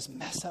know are going to just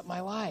mess up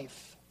my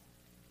life.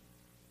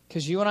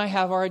 Because you and I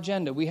have our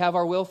agenda. We have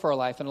our will for our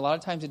life, and a lot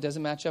of times it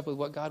doesn't match up with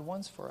what God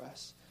wants for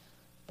us.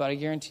 But I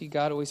guarantee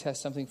God always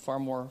has something far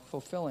more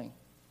fulfilling.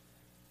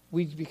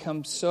 We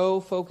become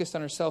so focused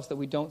on ourselves that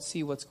we don't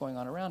see what's going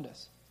on around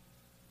us.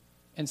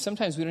 And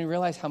sometimes we don't even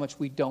realize how much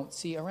we don't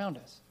see around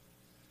us.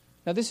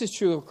 Now, this is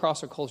true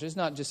across our culture. It's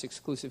not just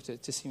exclusive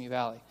to Simi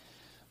Valley.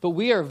 But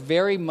we are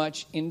very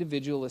much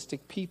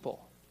individualistic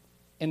people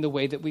in the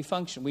way that we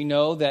function. We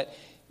know that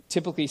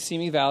typically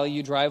Simi Valley,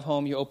 you drive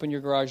home, you open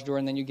your garage door,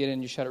 and then you get in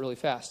and you shut it really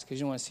fast because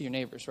you don't want to see your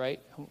neighbors, right?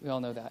 We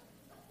all know that.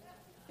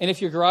 And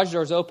if your garage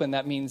door is open,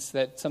 that means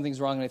that something's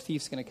wrong and a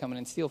thief's going to come in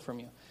and steal from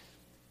you.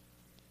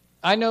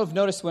 I've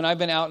noticed when I've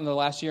been out in the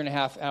last year and a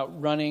half, out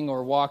running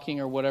or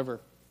walking or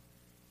whatever,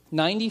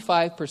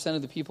 95%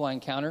 of the people I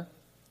encounter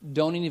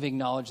don't even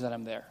acknowledge that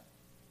I'm there.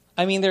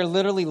 I mean, they're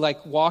literally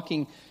like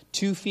walking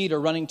 2 feet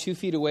or running 2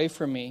 feet away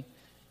from me,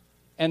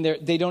 and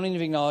they don't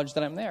even acknowledge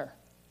that I'm there.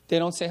 They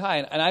don't say hi.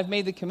 And I've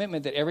made the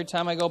commitment that every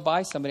time I go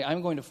by somebody,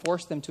 I'm going to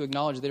force them to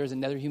acknowledge that there's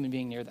another human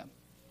being near them.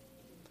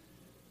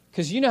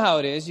 Because you know how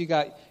it is. You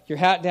got your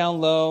hat down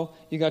low,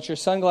 you got your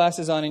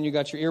sunglasses on, and you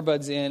got your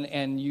earbuds in,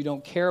 and you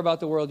don't care about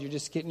the world. You're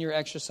just getting your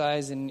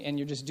exercise, and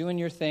you're just doing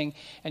your thing,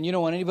 and you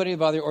don't want anybody to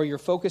bother you, or you're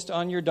focused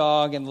on your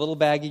dog and the little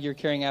baggie you're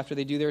carrying after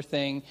they do their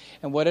thing,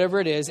 and whatever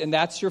it is, and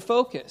that's your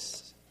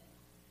focus.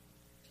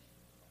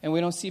 And we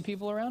don't see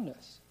people around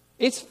us.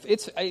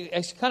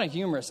 It's kind of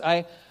humorous.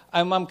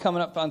 I'm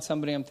coming up on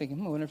somebody, I'm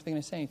thinking, I wonder if they're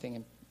going to say anything,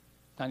 and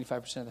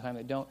 95% of the time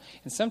they don't.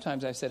 And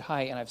sometimes I've said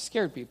hi, and I've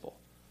scared people.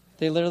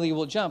 They literally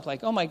will jump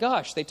like, oh my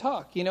gosh, they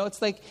talk. You know,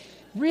 it's like,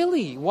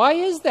 really? Why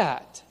is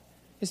that?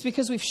 It's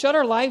because we've shut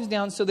our lives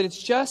down so that it's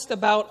just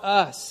about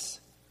us.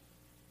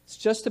 It's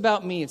just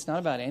about me. It's not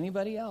about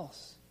anybody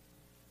else.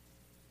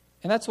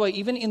 And that's why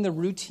even in the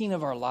routine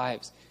of our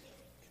lives,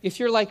 if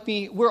you're like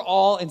me, we're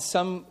all in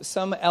some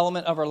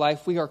element of our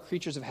life, we are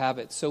creatures of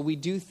habit. So we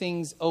do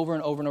things over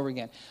and over and over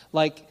again.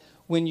 Like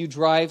when you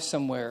drive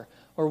somewhere,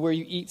 or where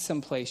you eat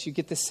someplace, you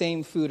get the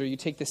same food or you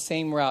take the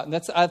same route.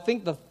 And I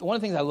think one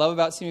of the things I love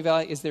about Simi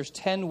Valley is there's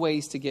 10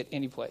 ways to get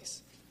any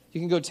place.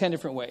 You can go 10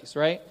 different ways,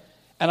 right?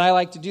 And I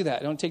like to do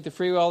that. I don't take the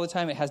freeway all the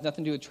time. It has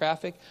nothing to do with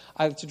traffic.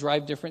 I like to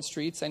drive different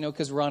streets. I know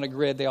because we're on a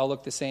grid, they all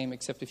look the same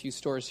except a few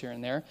stores here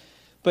and there.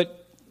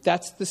 But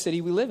that's the city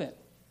we live in.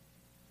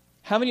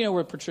 How many know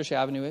where Patricia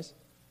Avenue is?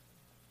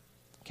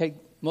 Okay,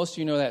 most of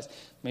you know that.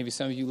 Maybe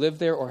some of you live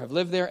there or have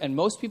lived there. And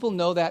most people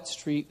know that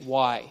street.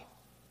 Why?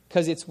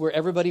 Because it's where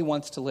everybody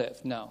wants to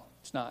live. No,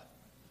 it's not.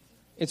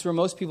 It's where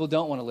most people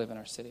don't want to live in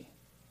our city.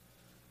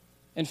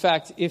 In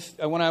fact,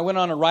 when I went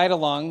on a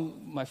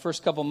ride-along my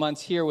first couple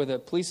months here with a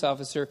police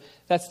officer,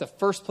 that's the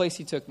first place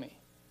he took me.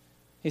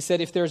 He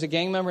said, if there's a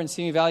gang member in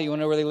Simi Valley, you want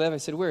to know where they live? I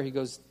said, where? He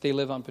goes, they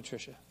live on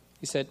Patricia.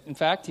 He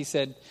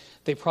said,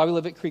 they probably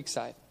live at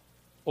Creekside.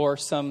 Or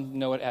some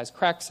know it as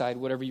Crackside,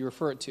 whatever you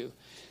refer it to.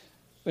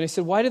 But I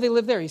said, why do they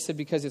live there? He said,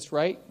 because it's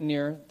right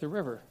near the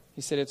river.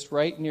 He said, it's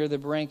right near the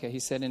Barranca. He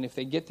said, and if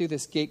they get through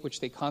this gate,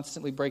 which they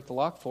constantly break the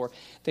lock for,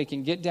 they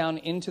can get down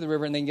into the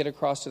river and then get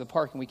across to the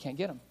park, and we can't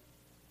get them.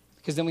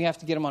 Because then we have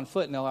to get them on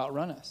foot, and they'll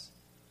outrun us.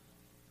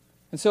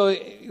 And so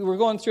we're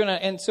going through,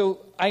 and so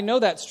I know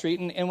that street,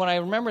 and when I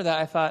remember that,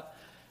 I thought,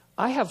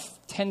 I have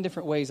 10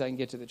 different ways I can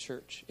get to the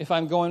church. If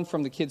I'm going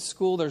from the kids'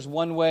 school, there's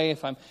one way.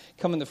 If I'm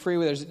coming the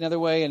freeway, there's another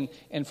way.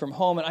 And from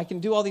home, and I can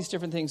do all these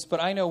different things.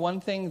 But I know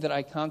one thing that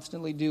I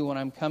constantly do when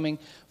I'm coming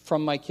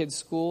from my kids'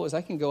 school is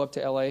I can go up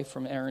to L.A.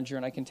 from Erringer,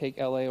 and I can take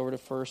L.A. over to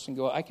First and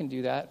go. I can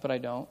do that, but I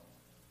don't.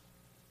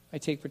 I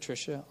take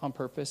Patricia on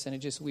purpose, and it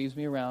just weaves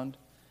me around,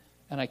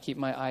 and I keep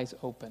my eyes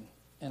open.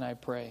 and I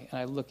pray and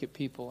I look at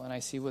people and I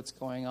see what's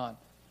going on.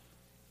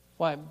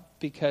 Why?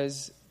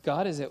 Because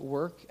God is at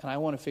work and I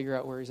want to figure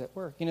out where he's at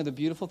work. You know, the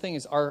beautiful thing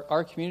is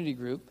our community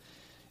group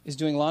is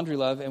doing Laundry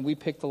Love, and we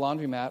picked the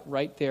laundromat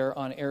right there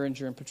on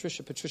Erringer and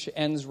Patricia. Patricia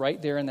ends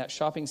right there in that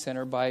shopping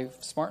center by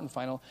Smart and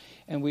Final,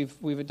 and we've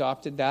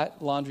adopted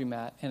that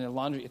laundromat. And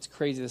it's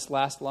crazy. This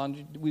last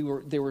laundry,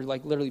 there were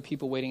like literally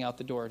people waiting out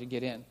the door to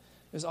get in.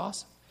 It was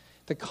awesome.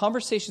 The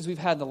conversations we've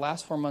had in the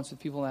last 4 months with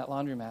people in that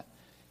laundromat,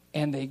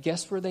 and they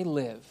guess where they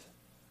live?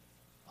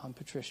 On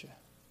Patricia,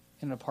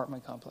 in an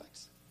apartment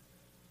complex.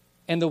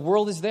 And the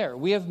world is there.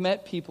 We have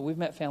met people. We've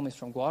met families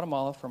from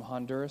Guatemala, from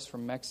Honduras,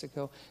 from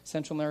Mexico,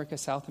 Central America,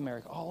 South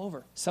America, all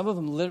over. Some of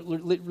them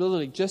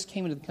literally just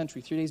came into the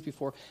country 3 days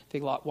before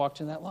they walked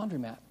in that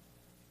laundromat.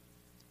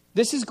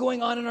 This is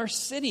going on in our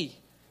city.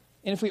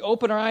 And if we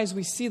open our eyes,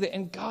 we see that.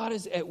 And God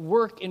is at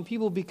work in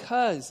people,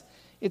 because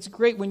it's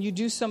great when you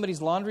do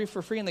somebody's laundry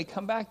for free and they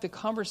come back, the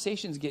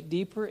conversations get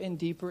deeper and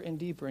deeper and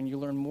deeper, and you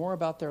learn more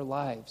about their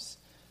lives.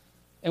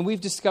 And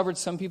we've discovered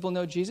some people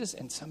know Jesus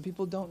and some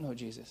people don't know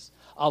Jesus.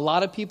 A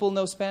lot of people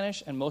know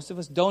Spanish and most of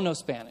us don't know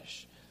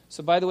Spanish.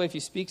 So by the way, if you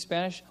speak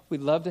Spanish,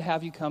 we'd love to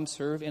have you come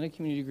serve in a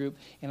community group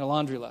in a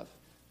Laundry Love,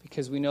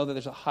 because we know that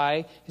there's a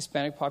high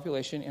Hispanic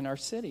population in our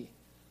city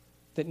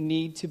that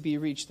need to be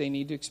reached. They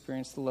need to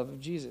experience the love of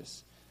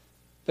Jesus.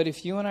 But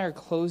if you and I are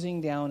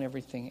closing down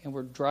everything and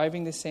we're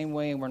driving the same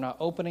way and we're not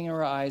opening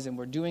our eyes and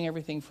we're doing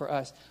everything for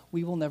us,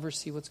 we will never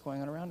see what's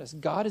going on around us.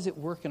 God is at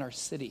work in our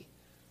city.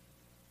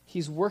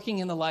 He's working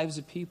in the lives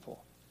of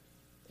people,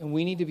 and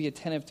we need to be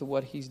attentive to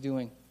what he's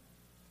doing.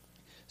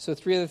 So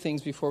 3 other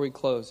things before we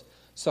close.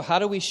 So how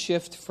do we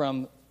shift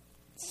from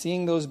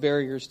seeing those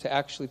barriers to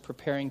actually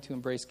preparing to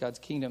embrace God's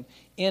kingdom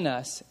in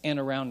us and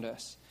around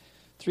us?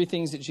 3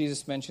 things that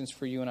Jesus mentions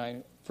for you and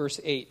I.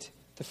 Verse 8,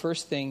 the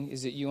first thing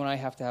is that you and I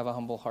have to have a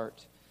humble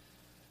heart.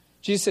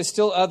 Jesus says,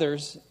 still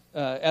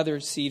other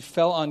seed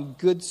fell on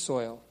good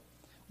soil,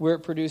 where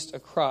it produced a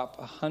crop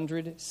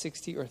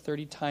 160 or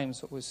 30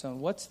 times what was sown.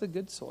 What's the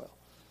good soil?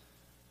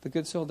 The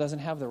good soil doesn't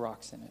have the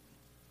rocks in it.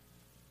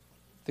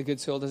 The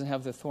good soil doesn't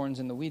have the thorns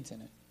and the weeds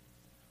in it.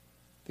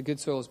 The good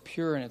soil is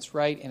pure and it's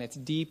right and it's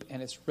deep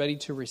and it's ready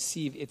to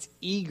receive. It's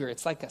eager.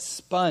 It's like a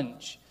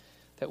sponge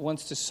that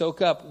wants to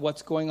soak up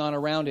what's going on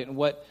around it and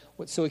what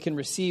so it can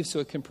receive, so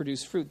it can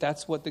produce fruit.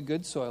 That's what the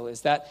good soil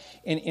is. That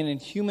in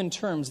human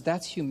terms,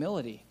 that's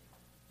humility.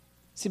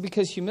 See,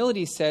 because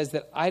humility says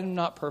that I'm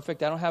not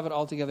perfect. I don't have it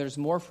all together. There's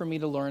more for me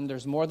to learn.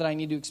 There's more that I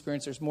need to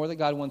experience. There's more that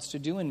God wants to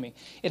do in me.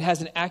 It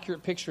has an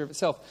accurate picture of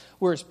itself.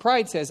 Whereas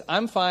pride says,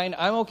 I'm fine.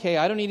 I'm okay.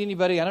 I don't need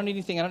anybody. I don't need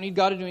anything. I don't need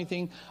God to do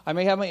anything. I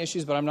may have my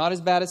issues, but I'm not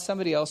as bad as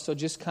somebody else, so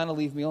just kind of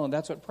leave me alone.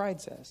 That's what pride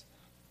says.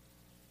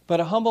 But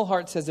a humble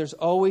heart says there's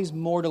always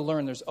more to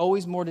learn. There's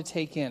always more to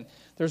take in.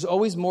 There's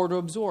always more to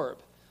absorb.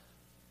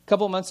 A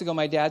couple of months ago,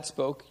 my dad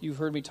spoke. You've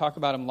heard me talk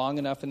about him long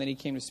enough, and then he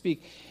came to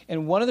speak.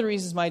 And one of the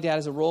reasons my dad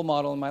is a role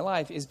model in my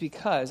life is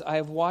because I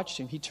have watched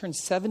him. He turned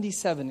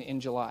 77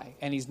 in July,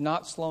 and he's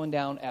not slowing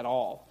down at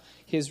all.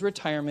 His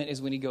retirement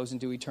is when he goes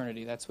into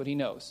eternity. That's what he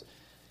knows.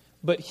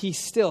 But he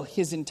still,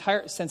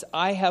 since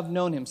I have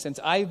known him, since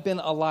I've been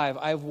alive,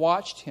 I've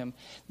watched him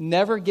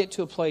never get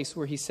to a place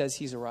where he says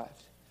he's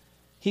arrived.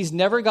 He's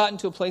never gotten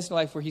to a place in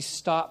life where he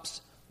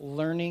stops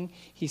learning.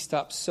 He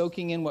stops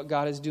soaking in what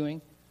God is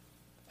doing.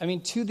 I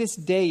mean, to this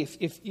day,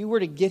 if you were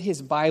to get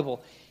his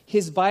Bible,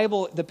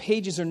 the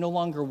pages are no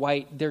longer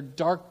white. They're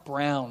dark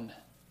brown.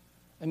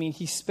 I mean,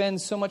 he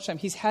spends so much time.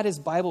 He's had his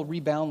Bible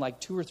rebound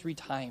like 2 or 3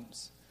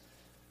 times.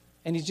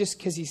 And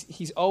because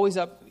he's always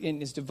up in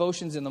his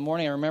devotions in the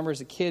morning. I remember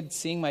as a kid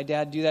seeing my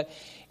dad do that.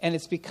 And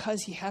it's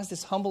because he has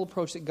this humble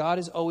approach that God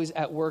is always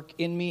at work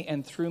in me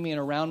and through me and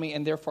around me.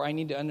 And therefore, I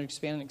need to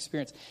understand and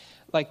experience.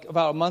 Like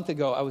about a month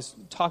ago, I was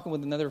talking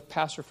with another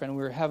pastor friend.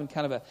 We were having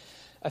kind of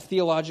a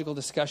theological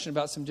discussion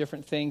about some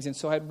different things. And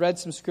so I'd read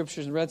some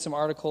scriptures and read some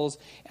articles.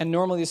 And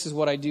normally this is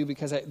what I do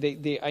because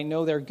I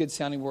know they're good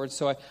sounding words.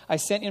 So I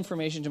sent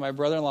information to my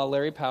brother-in-law,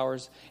 Larry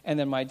Powers, and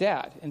then my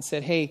dad and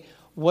said, hey,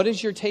 what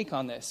is your take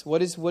on this?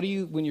 What do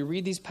you, when you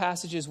read these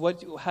passages,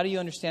 how do you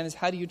understand this?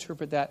 How do you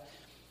interpret that?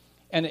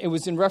 And it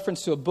was in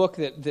reference to a book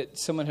that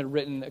someone had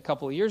written a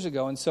couple of years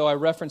ago. And so I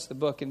referenced the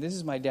book, and this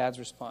is my dad's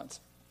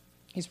response.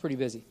 He's pretty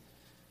busy.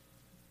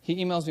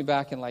 He emails me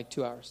back in like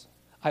 2 hours.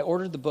 I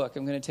ordered the book.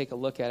 I'm going to take a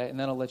look at it, and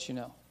then I'll let you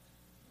know.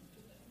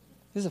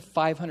 This is a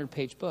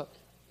 500-page book.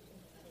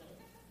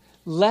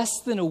 Less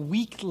than a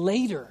week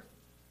later,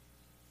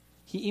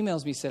 he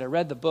emails me, said, I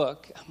read the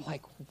book. I'm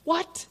like,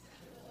 what?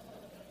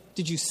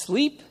 Did you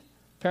sleep?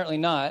 Apparently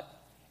not.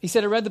 He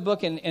said, I read the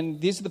book, and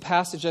these are the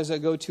passages I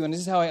go to, and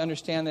this is how I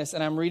understand this.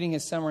 And I'm reading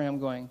his summary. I'm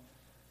going,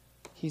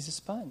 he's a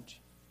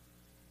sponge.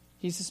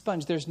 He's a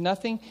sponge. There's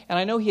nothing, and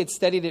I know he had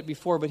studied it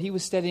before, but he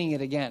was studying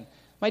it again.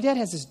 My dad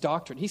has this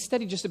doctorate. He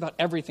studied just about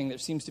everything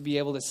that seems to be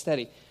able to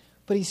study.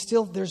 But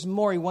there's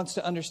more he wants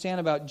to understand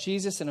about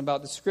Jesus and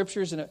about the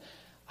scriptures. And,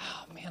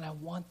 oh man, I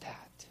want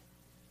that.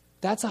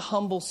 That's a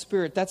humble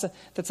spirit. That's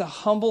a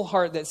humble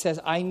heart that says,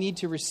 I need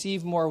to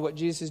receive more of what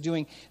Jesus is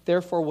doing.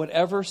 Therefore,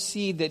 whatever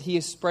seed that he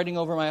is spreading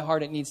over my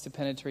heart, it needs to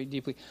penetrate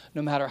deeply.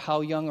 No matter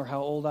how young or how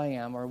old I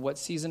am, or what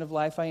season of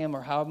life I am,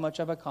 or how much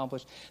I've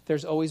accomplished,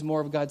 there's always more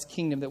of God's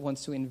kingdom that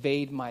wants to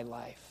invade my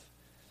life.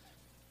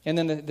 And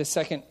then the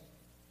second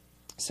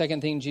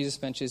thing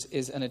Jesus mentions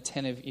is an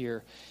attentive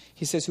ear.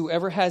 He says,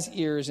 whoever has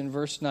ears, in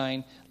verse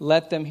 9,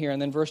 let them hear.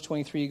 And then verse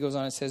 23 he goes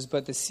on and says,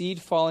 but the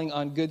seed falling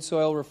on good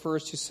soil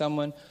refers to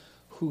someone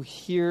who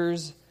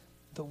hears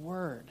the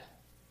word.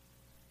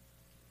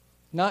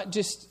 Not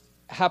just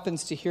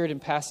happens to hear it in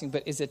passing,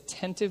 but is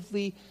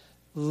attentively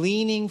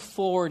leaning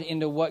forward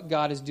into what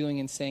God is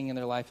doing and saying in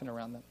their life and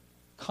around them.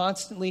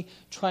 Constantly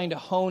trying to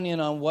hone in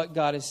on what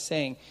God is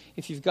saying.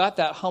 If you've got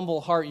that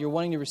humble heart, you're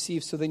wanting to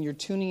receive, so then you're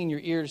tuning in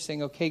your ears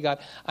saying, okay, God,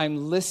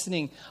 I'm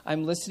listening.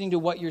 I'm listening to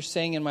what you're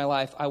saying in my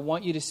life. I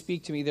want you to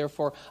speak to me,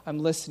 therefore I'm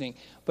listening.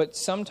 But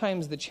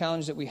sometimes the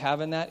challenge that we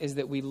have in that is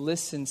that we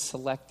listen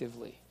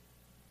selectively.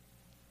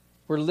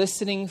 We're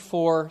listening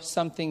for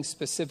something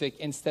specific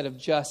instead of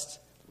just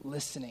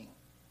listening.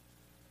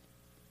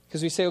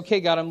 Because we say,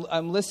 okay, God,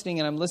 I'm listening,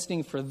 and I'm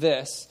listening for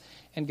this.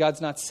 And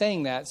God's not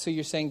saying that. So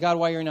you're saying, God,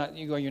 why you're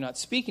not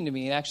speaking to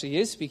me? He actually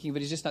is speaking,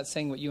 but he's just not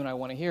saying what you and I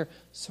want to hear.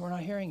 So we're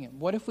not hearing him.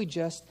 What if we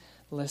just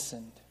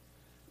listened?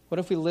 What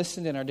if we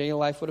listened in our daily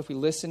life? What if we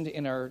listened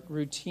in our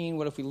routine?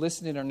 What if we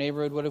listened in our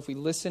neighborhood? What if we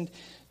listened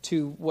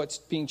to what's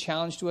being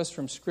challenged to us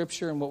from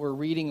Scripture and what we're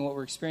reading and what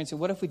we're experiencing?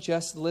 What if we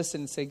just listen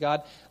and say,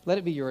 God, let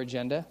it be your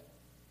agenda?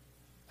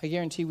 I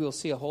guarantee we'll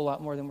see a whole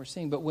lot more than we're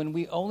seeing. But when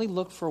we only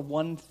look for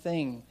one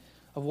thing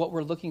of what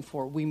we're looking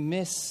for, we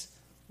miss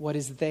what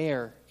is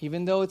there.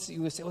 Even though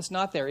it's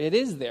not there, it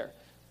is there.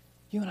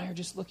 You and I are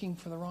just looking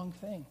for the wrong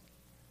thing.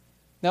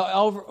 Now,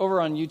 over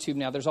on YouTube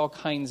now, there's all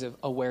kinds of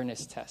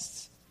awareness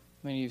tests.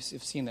 Many of you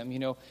have seen them,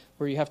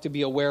 where you have to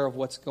be aware of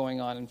what's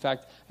going on. In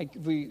fact,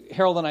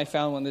 Harold and I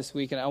found one this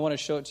week, and I want to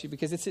show it to you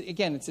because, it's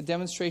a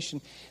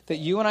demonstration that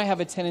you and I have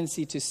a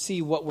tendency to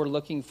see what we're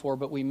looking for,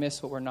 but we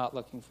miss what we're not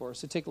looking for.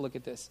 So take a look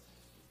at this.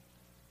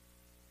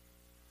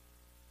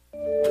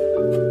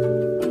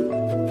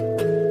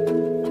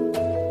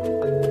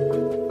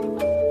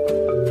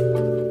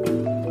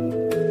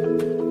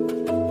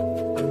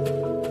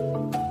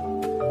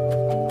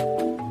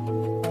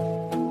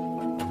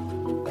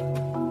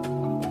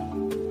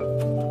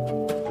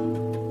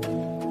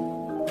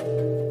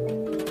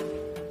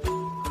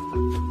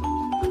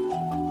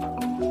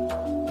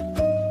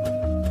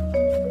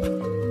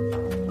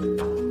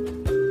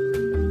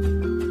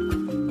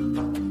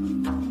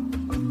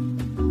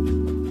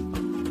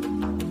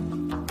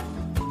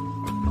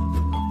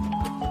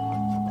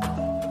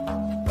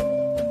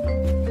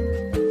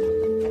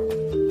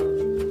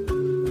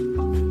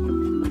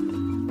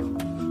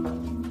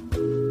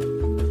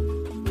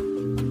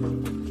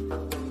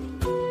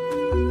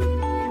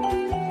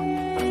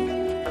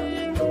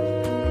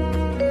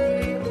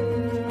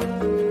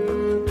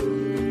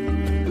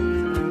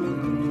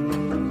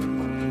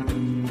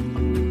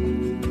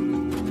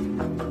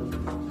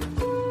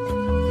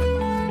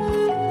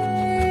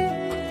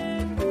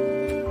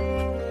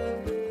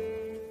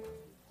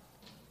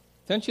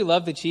 Don't you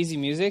love the cheesy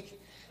music?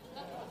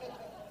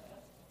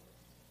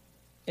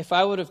 If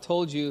I would have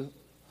told you,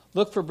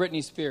 look for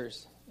Britney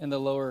Spears in the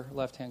lower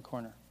left-hand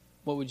corner,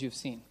 what would you have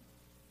seen?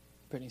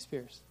 Britney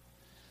Spears.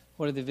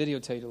 What did the video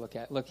tell you to look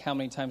at? Look how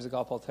many times the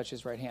golf ball touches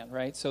his right hand,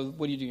 right? So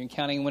what do? You're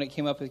counting, and when it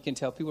came up, you can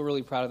tell people are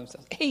really proud of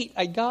themselves. 8,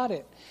 I got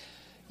it.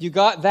 You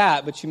got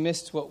that, but you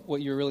missed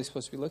what you're really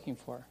supposed to be looking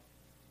for.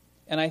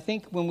 And I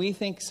think when we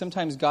think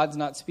sometimes God's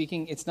not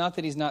speaking, it's not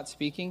that he's not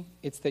speaking,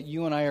 it's that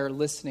you and I are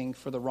listening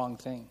for the wrong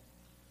thing.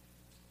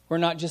 We're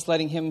not just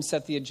letting him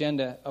set the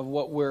agenda of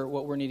what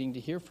we're needing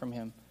to hear from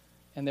him.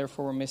 And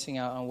therefore we're missing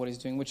out on what he's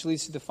doing. Which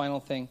leads to the final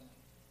thing.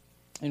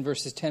 In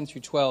verses 10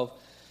 through 12,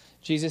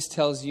 Jesus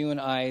tells you and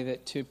I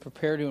that to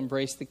prepare to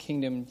embrace the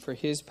kingdom, for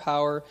his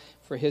power,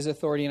 for his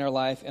authority in our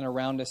life and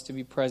around us to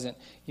be present,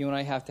 you and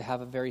I have to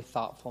have a very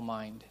thoughtful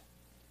mind.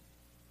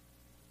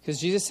 Because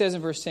Jesus says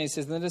in verse 10, he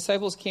says, "And the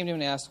disciples came to him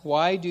and asked,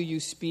 'Why do you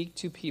speak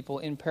to people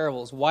in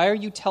parables? Why are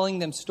you telling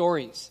them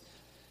stories?'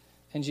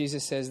 And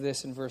Jesus says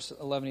this in verse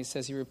 11. He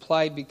says, he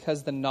replied,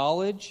 'Because the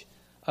knowledge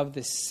of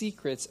the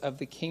secrets of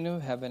the kingdom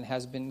of heaven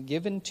has been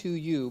given to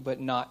you,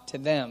 but not to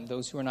them,'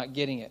 those who are not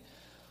getting it.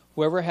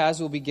 'Whoever has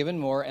will be given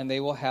more, and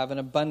they will have an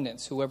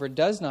abundance. Whoever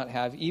does not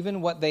have,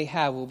 even what they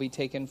have will be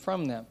taken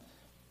from them.'"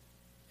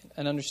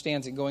 And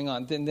understands it going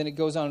on. Then it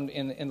goes on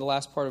in the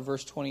last part of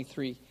verse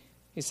 23.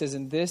 He says,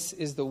 "And this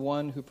is the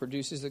one who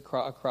produces a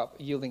crop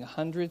yielding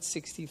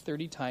 160,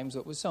 30 times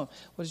what was sown."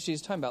 What is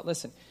Jesus talking about?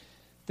 Listen.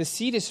 The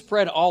seed is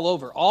spread all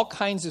over. All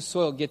kinds of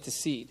soil get the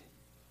seed.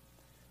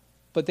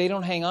 But they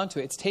don't hang on to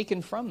it. It's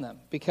taken from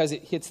them because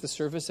it hits the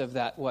surface of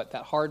that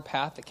hard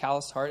path, the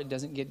calloused heart. It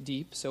doesn't get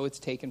deep, so it's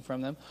taken from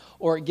them.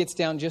 Or it gets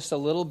down just a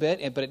little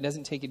bit, but it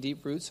doesn't take a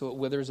deep root, so it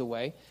withers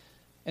away.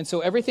 And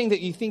so everything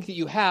that you think that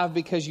you have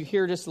because you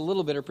hear just a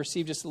little bit or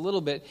perceive just a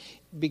little bit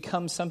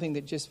becomes something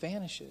that just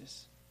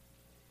vanishes.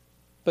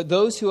 But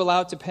those who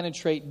allow it to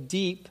penetrate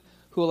deep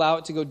who allow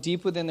it to go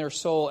deep within their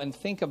soul and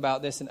think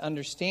about this and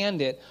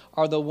understand it,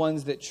 are the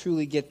ones that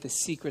truly get the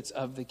secrets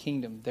of the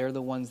kingdom. They're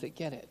the ones that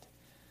get it.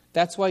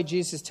 That's why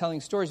Jesus is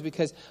telling stories,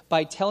 because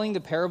by telling the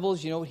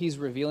parables, you know what he's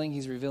revealing?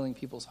 He's revealing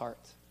people's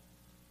hearts.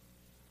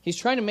 He's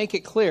trying to make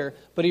it clear,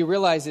 but he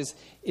realizes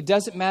it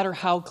doesn't matter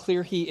how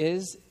clear he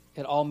is.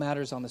 It all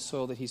matters on the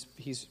soil that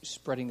he's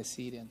spreading the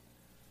seed in.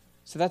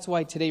 So that's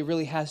why today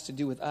really has to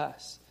do with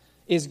us.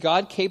 Is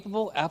God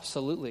capable?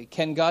 Absolutely.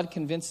 Can God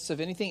convince us of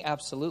anything?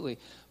 Absolutely.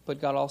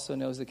 But God also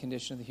knows the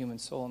condition of the human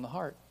soul and the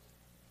heart.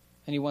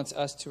 And he wants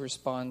us to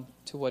respond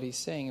to what he's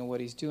saying and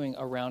what he's doing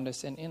around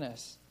us and in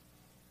us.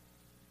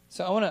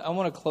 So I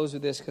want to close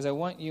with this, because I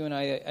want you and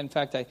I, in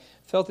fact, I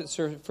felt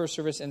it first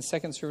service and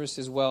second service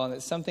as well, and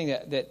it's something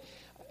that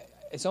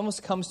it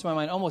almost comes to my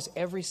mind almost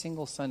every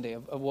single Sunday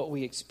of what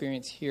we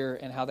experience here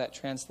and how that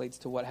translates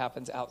to what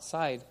happens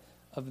outside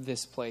of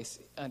this place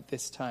at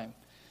this time.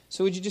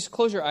 So would you just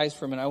close your eyes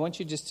for a minute? I want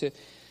you just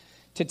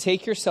to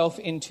take yourself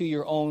into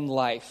your own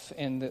life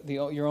and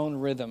your own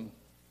rhythm.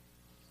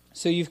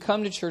 So you've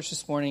come to church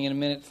this morning. In a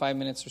minute, 5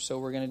 minutes or so,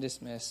 we're going to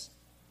dismiss.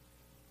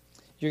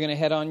 You're going to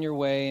head on your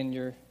way, and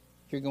you're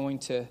going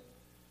to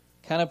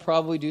kind of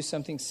probably do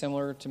something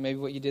similar to maybe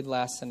what you did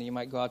last Sunday. You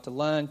might go out to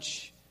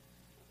lunch.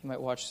 You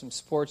might watch some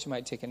sports. You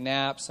might take a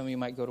nap. Some of you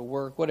might go to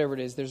work. Whatever it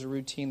is, there's a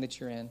routine that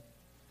you're in.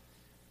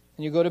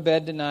 And you go to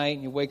bed tonight,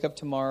 and you wake up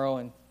tomorrow,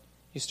 and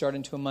you start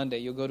into a Monday.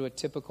 You'll go to a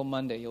typical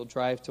Monday. You'll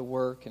drive to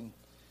work, and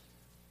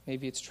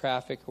maybe it's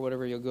traffic or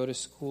whatever. You'll go to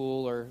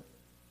school, or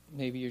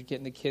maybe you're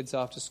getting the kids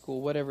off to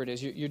school. Whatever it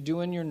is, you're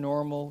doing your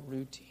normal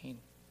routine.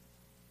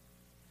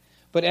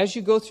 But as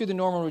you go through the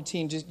normal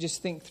routine,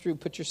 just think through,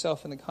 put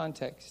yourself in the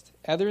context.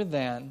 Other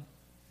than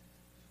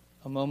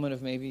a moment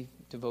of maybe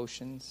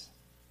devotions,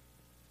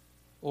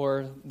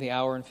 or the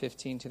hour and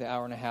 15 to the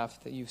hour and a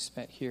half that you've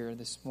spent here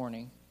this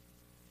morning,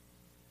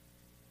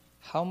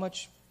 how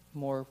much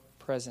more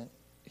present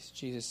is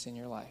Jesus in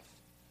your life?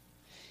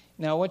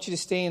 Now, I want you to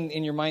stay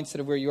in your mindset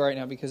of where you are right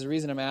now, because the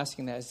reason I'm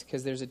asking that is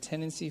because there's a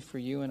tendency for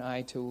you and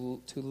I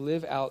to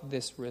live out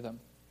this rhythm.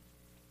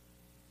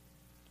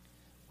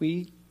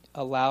 We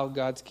allow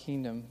God's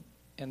kingdom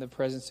and the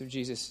presence of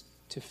Jesus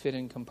to fit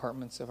in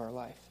compartments of our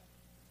life.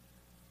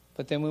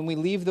 But then when we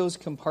leave those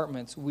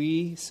compartments,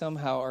 we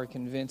somehow are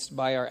convinced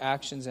by our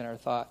actions and our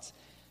thoughts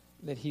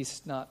that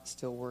he's not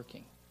still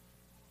working,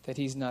 that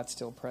he's not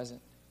still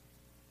present.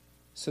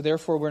 So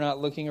therefore, we're not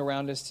looking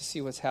around us to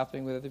see what's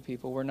happening with other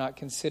people. We're not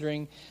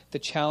considering the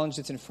challenge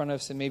that's in front of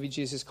us, and maybe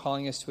Jesus is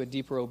calling us to a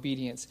deeper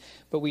obedience.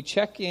 But we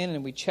check in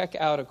and we check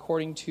out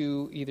according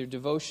to either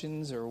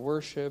devotions or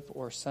worship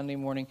or Sunday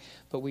morning,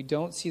 but we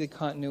don't see the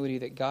continuity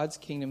that God's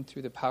kingdom,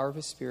 through the power of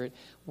his Spirit,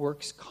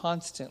 works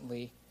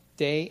constantly,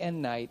 day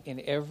and night,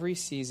 in every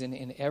season,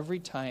 in every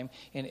time,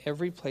 in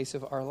every place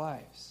of our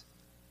lives.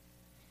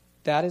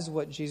 That is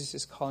what Jesus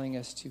is calling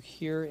us to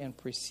hear and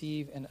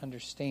perceive and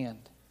understand.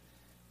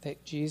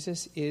 That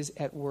Jesus is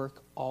at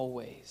work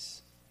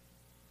always.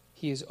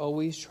 He is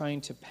always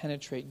trying to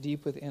penetrate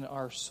deep within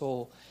our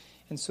soul.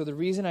 And so the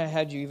reason I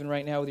had you, even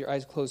right now with your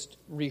eyes closed,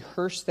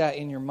 rehearse that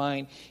in your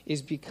mind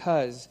is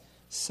because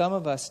some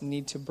of us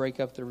need to break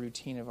up the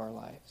routine of our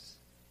lives.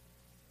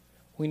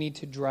 We need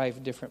to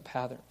drive different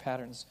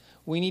patterns.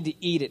 We need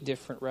to eat at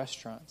different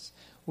restaurants.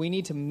 We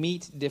need to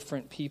meet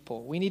different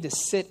people. We need to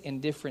sit in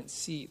different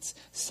seats.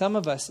 Some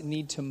of us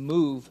need to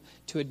move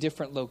to a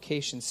different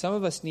location. Some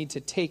of us need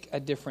to take a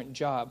different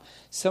job.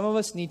 Some of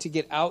us need to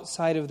get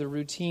outside of the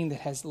routine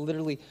that has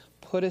literally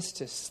put us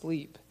to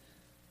sleep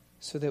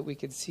so that we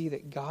could see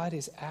that God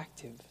is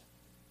active.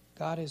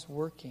 God is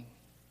working.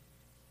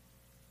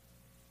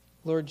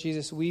 Lord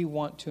Jesus, we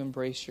want to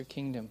embrace your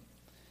kingdom.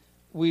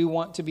 We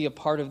want to be a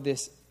part of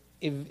this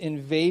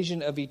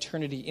invasion of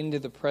eternity into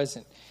the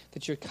present.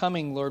 That you're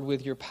coming, Lord,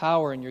 with your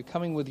power, and you're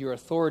coming with your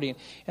authority.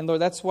 And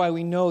Lord, that's why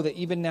we know that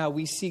even now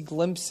we see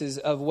glimpses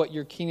of what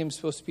your kingdom is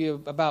supposed to be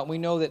about. We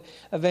know that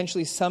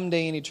eventually,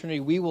 someday in eternity,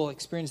 we will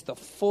experience the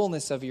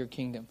fullness of your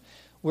kingdom,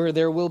 where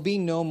there will be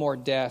no more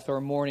death or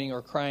mourning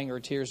or crying or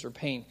tears or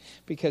pain,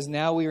 because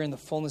now we are in the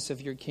fullness of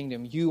your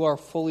kingdom. You are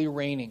fully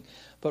reigning.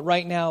 But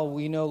right now,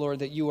 we know, Lord,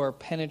 that you are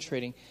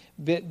penetrating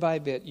bit by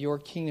bit. Your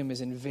kingdom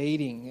is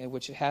invading,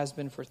 which it has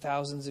been for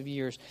thousands of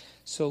years.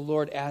 So,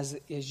 Lord, as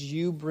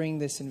you bring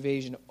this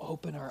invasion,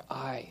 open our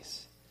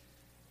eyes.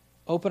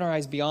 Open our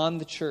eyes beyond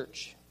the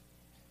church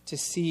to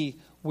see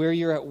where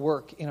you're at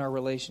work in our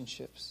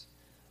relationships,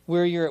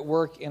 where you're at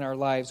work in our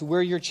lives,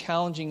 where you're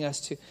challenging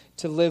us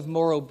to live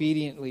more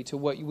obediently to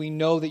what we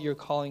know that you're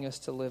calling us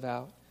to live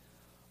out.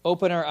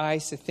 Open our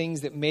eyes to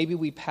things that maybe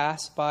we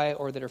pass by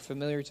or that are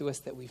familiar to us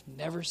that we've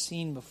never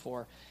seen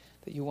before,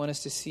 that you want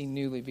us to see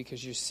newly,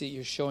 because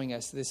you're showing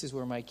us this is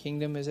where my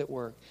kingdom is at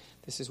work.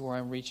 This is where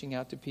I'm reaching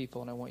out to people,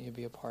 and I want you to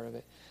be a part of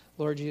it.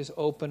 Lord Jesus,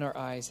 open our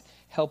eyes.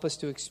 Help us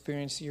to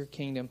experience your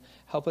kingdom.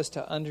 Help us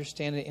to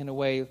understand it in a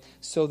way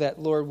so that,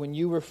 Lord, when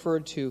you refer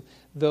to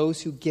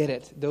those who get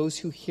it, those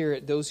who hear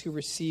it, those who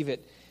receive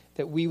it,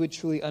 that we would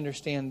truly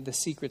understand the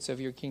secrets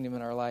of your kingdom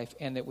in our life,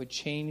 and that would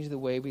change the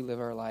way we live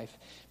our life.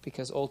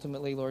 Because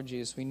ultimately, Lord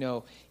Jesus, we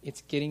know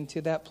it's getting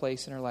to that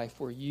place in our life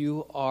where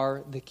you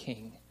are the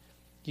King.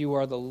 You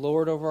are the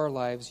Lord over our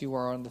lives. You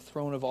are on the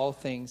throne of all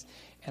things,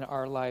 and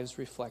our lives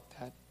reflect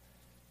that.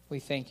 We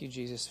thank you,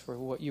 Jesus, for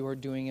what you are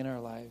doing in our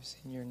lives.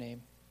 In your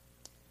name,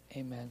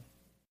 amen.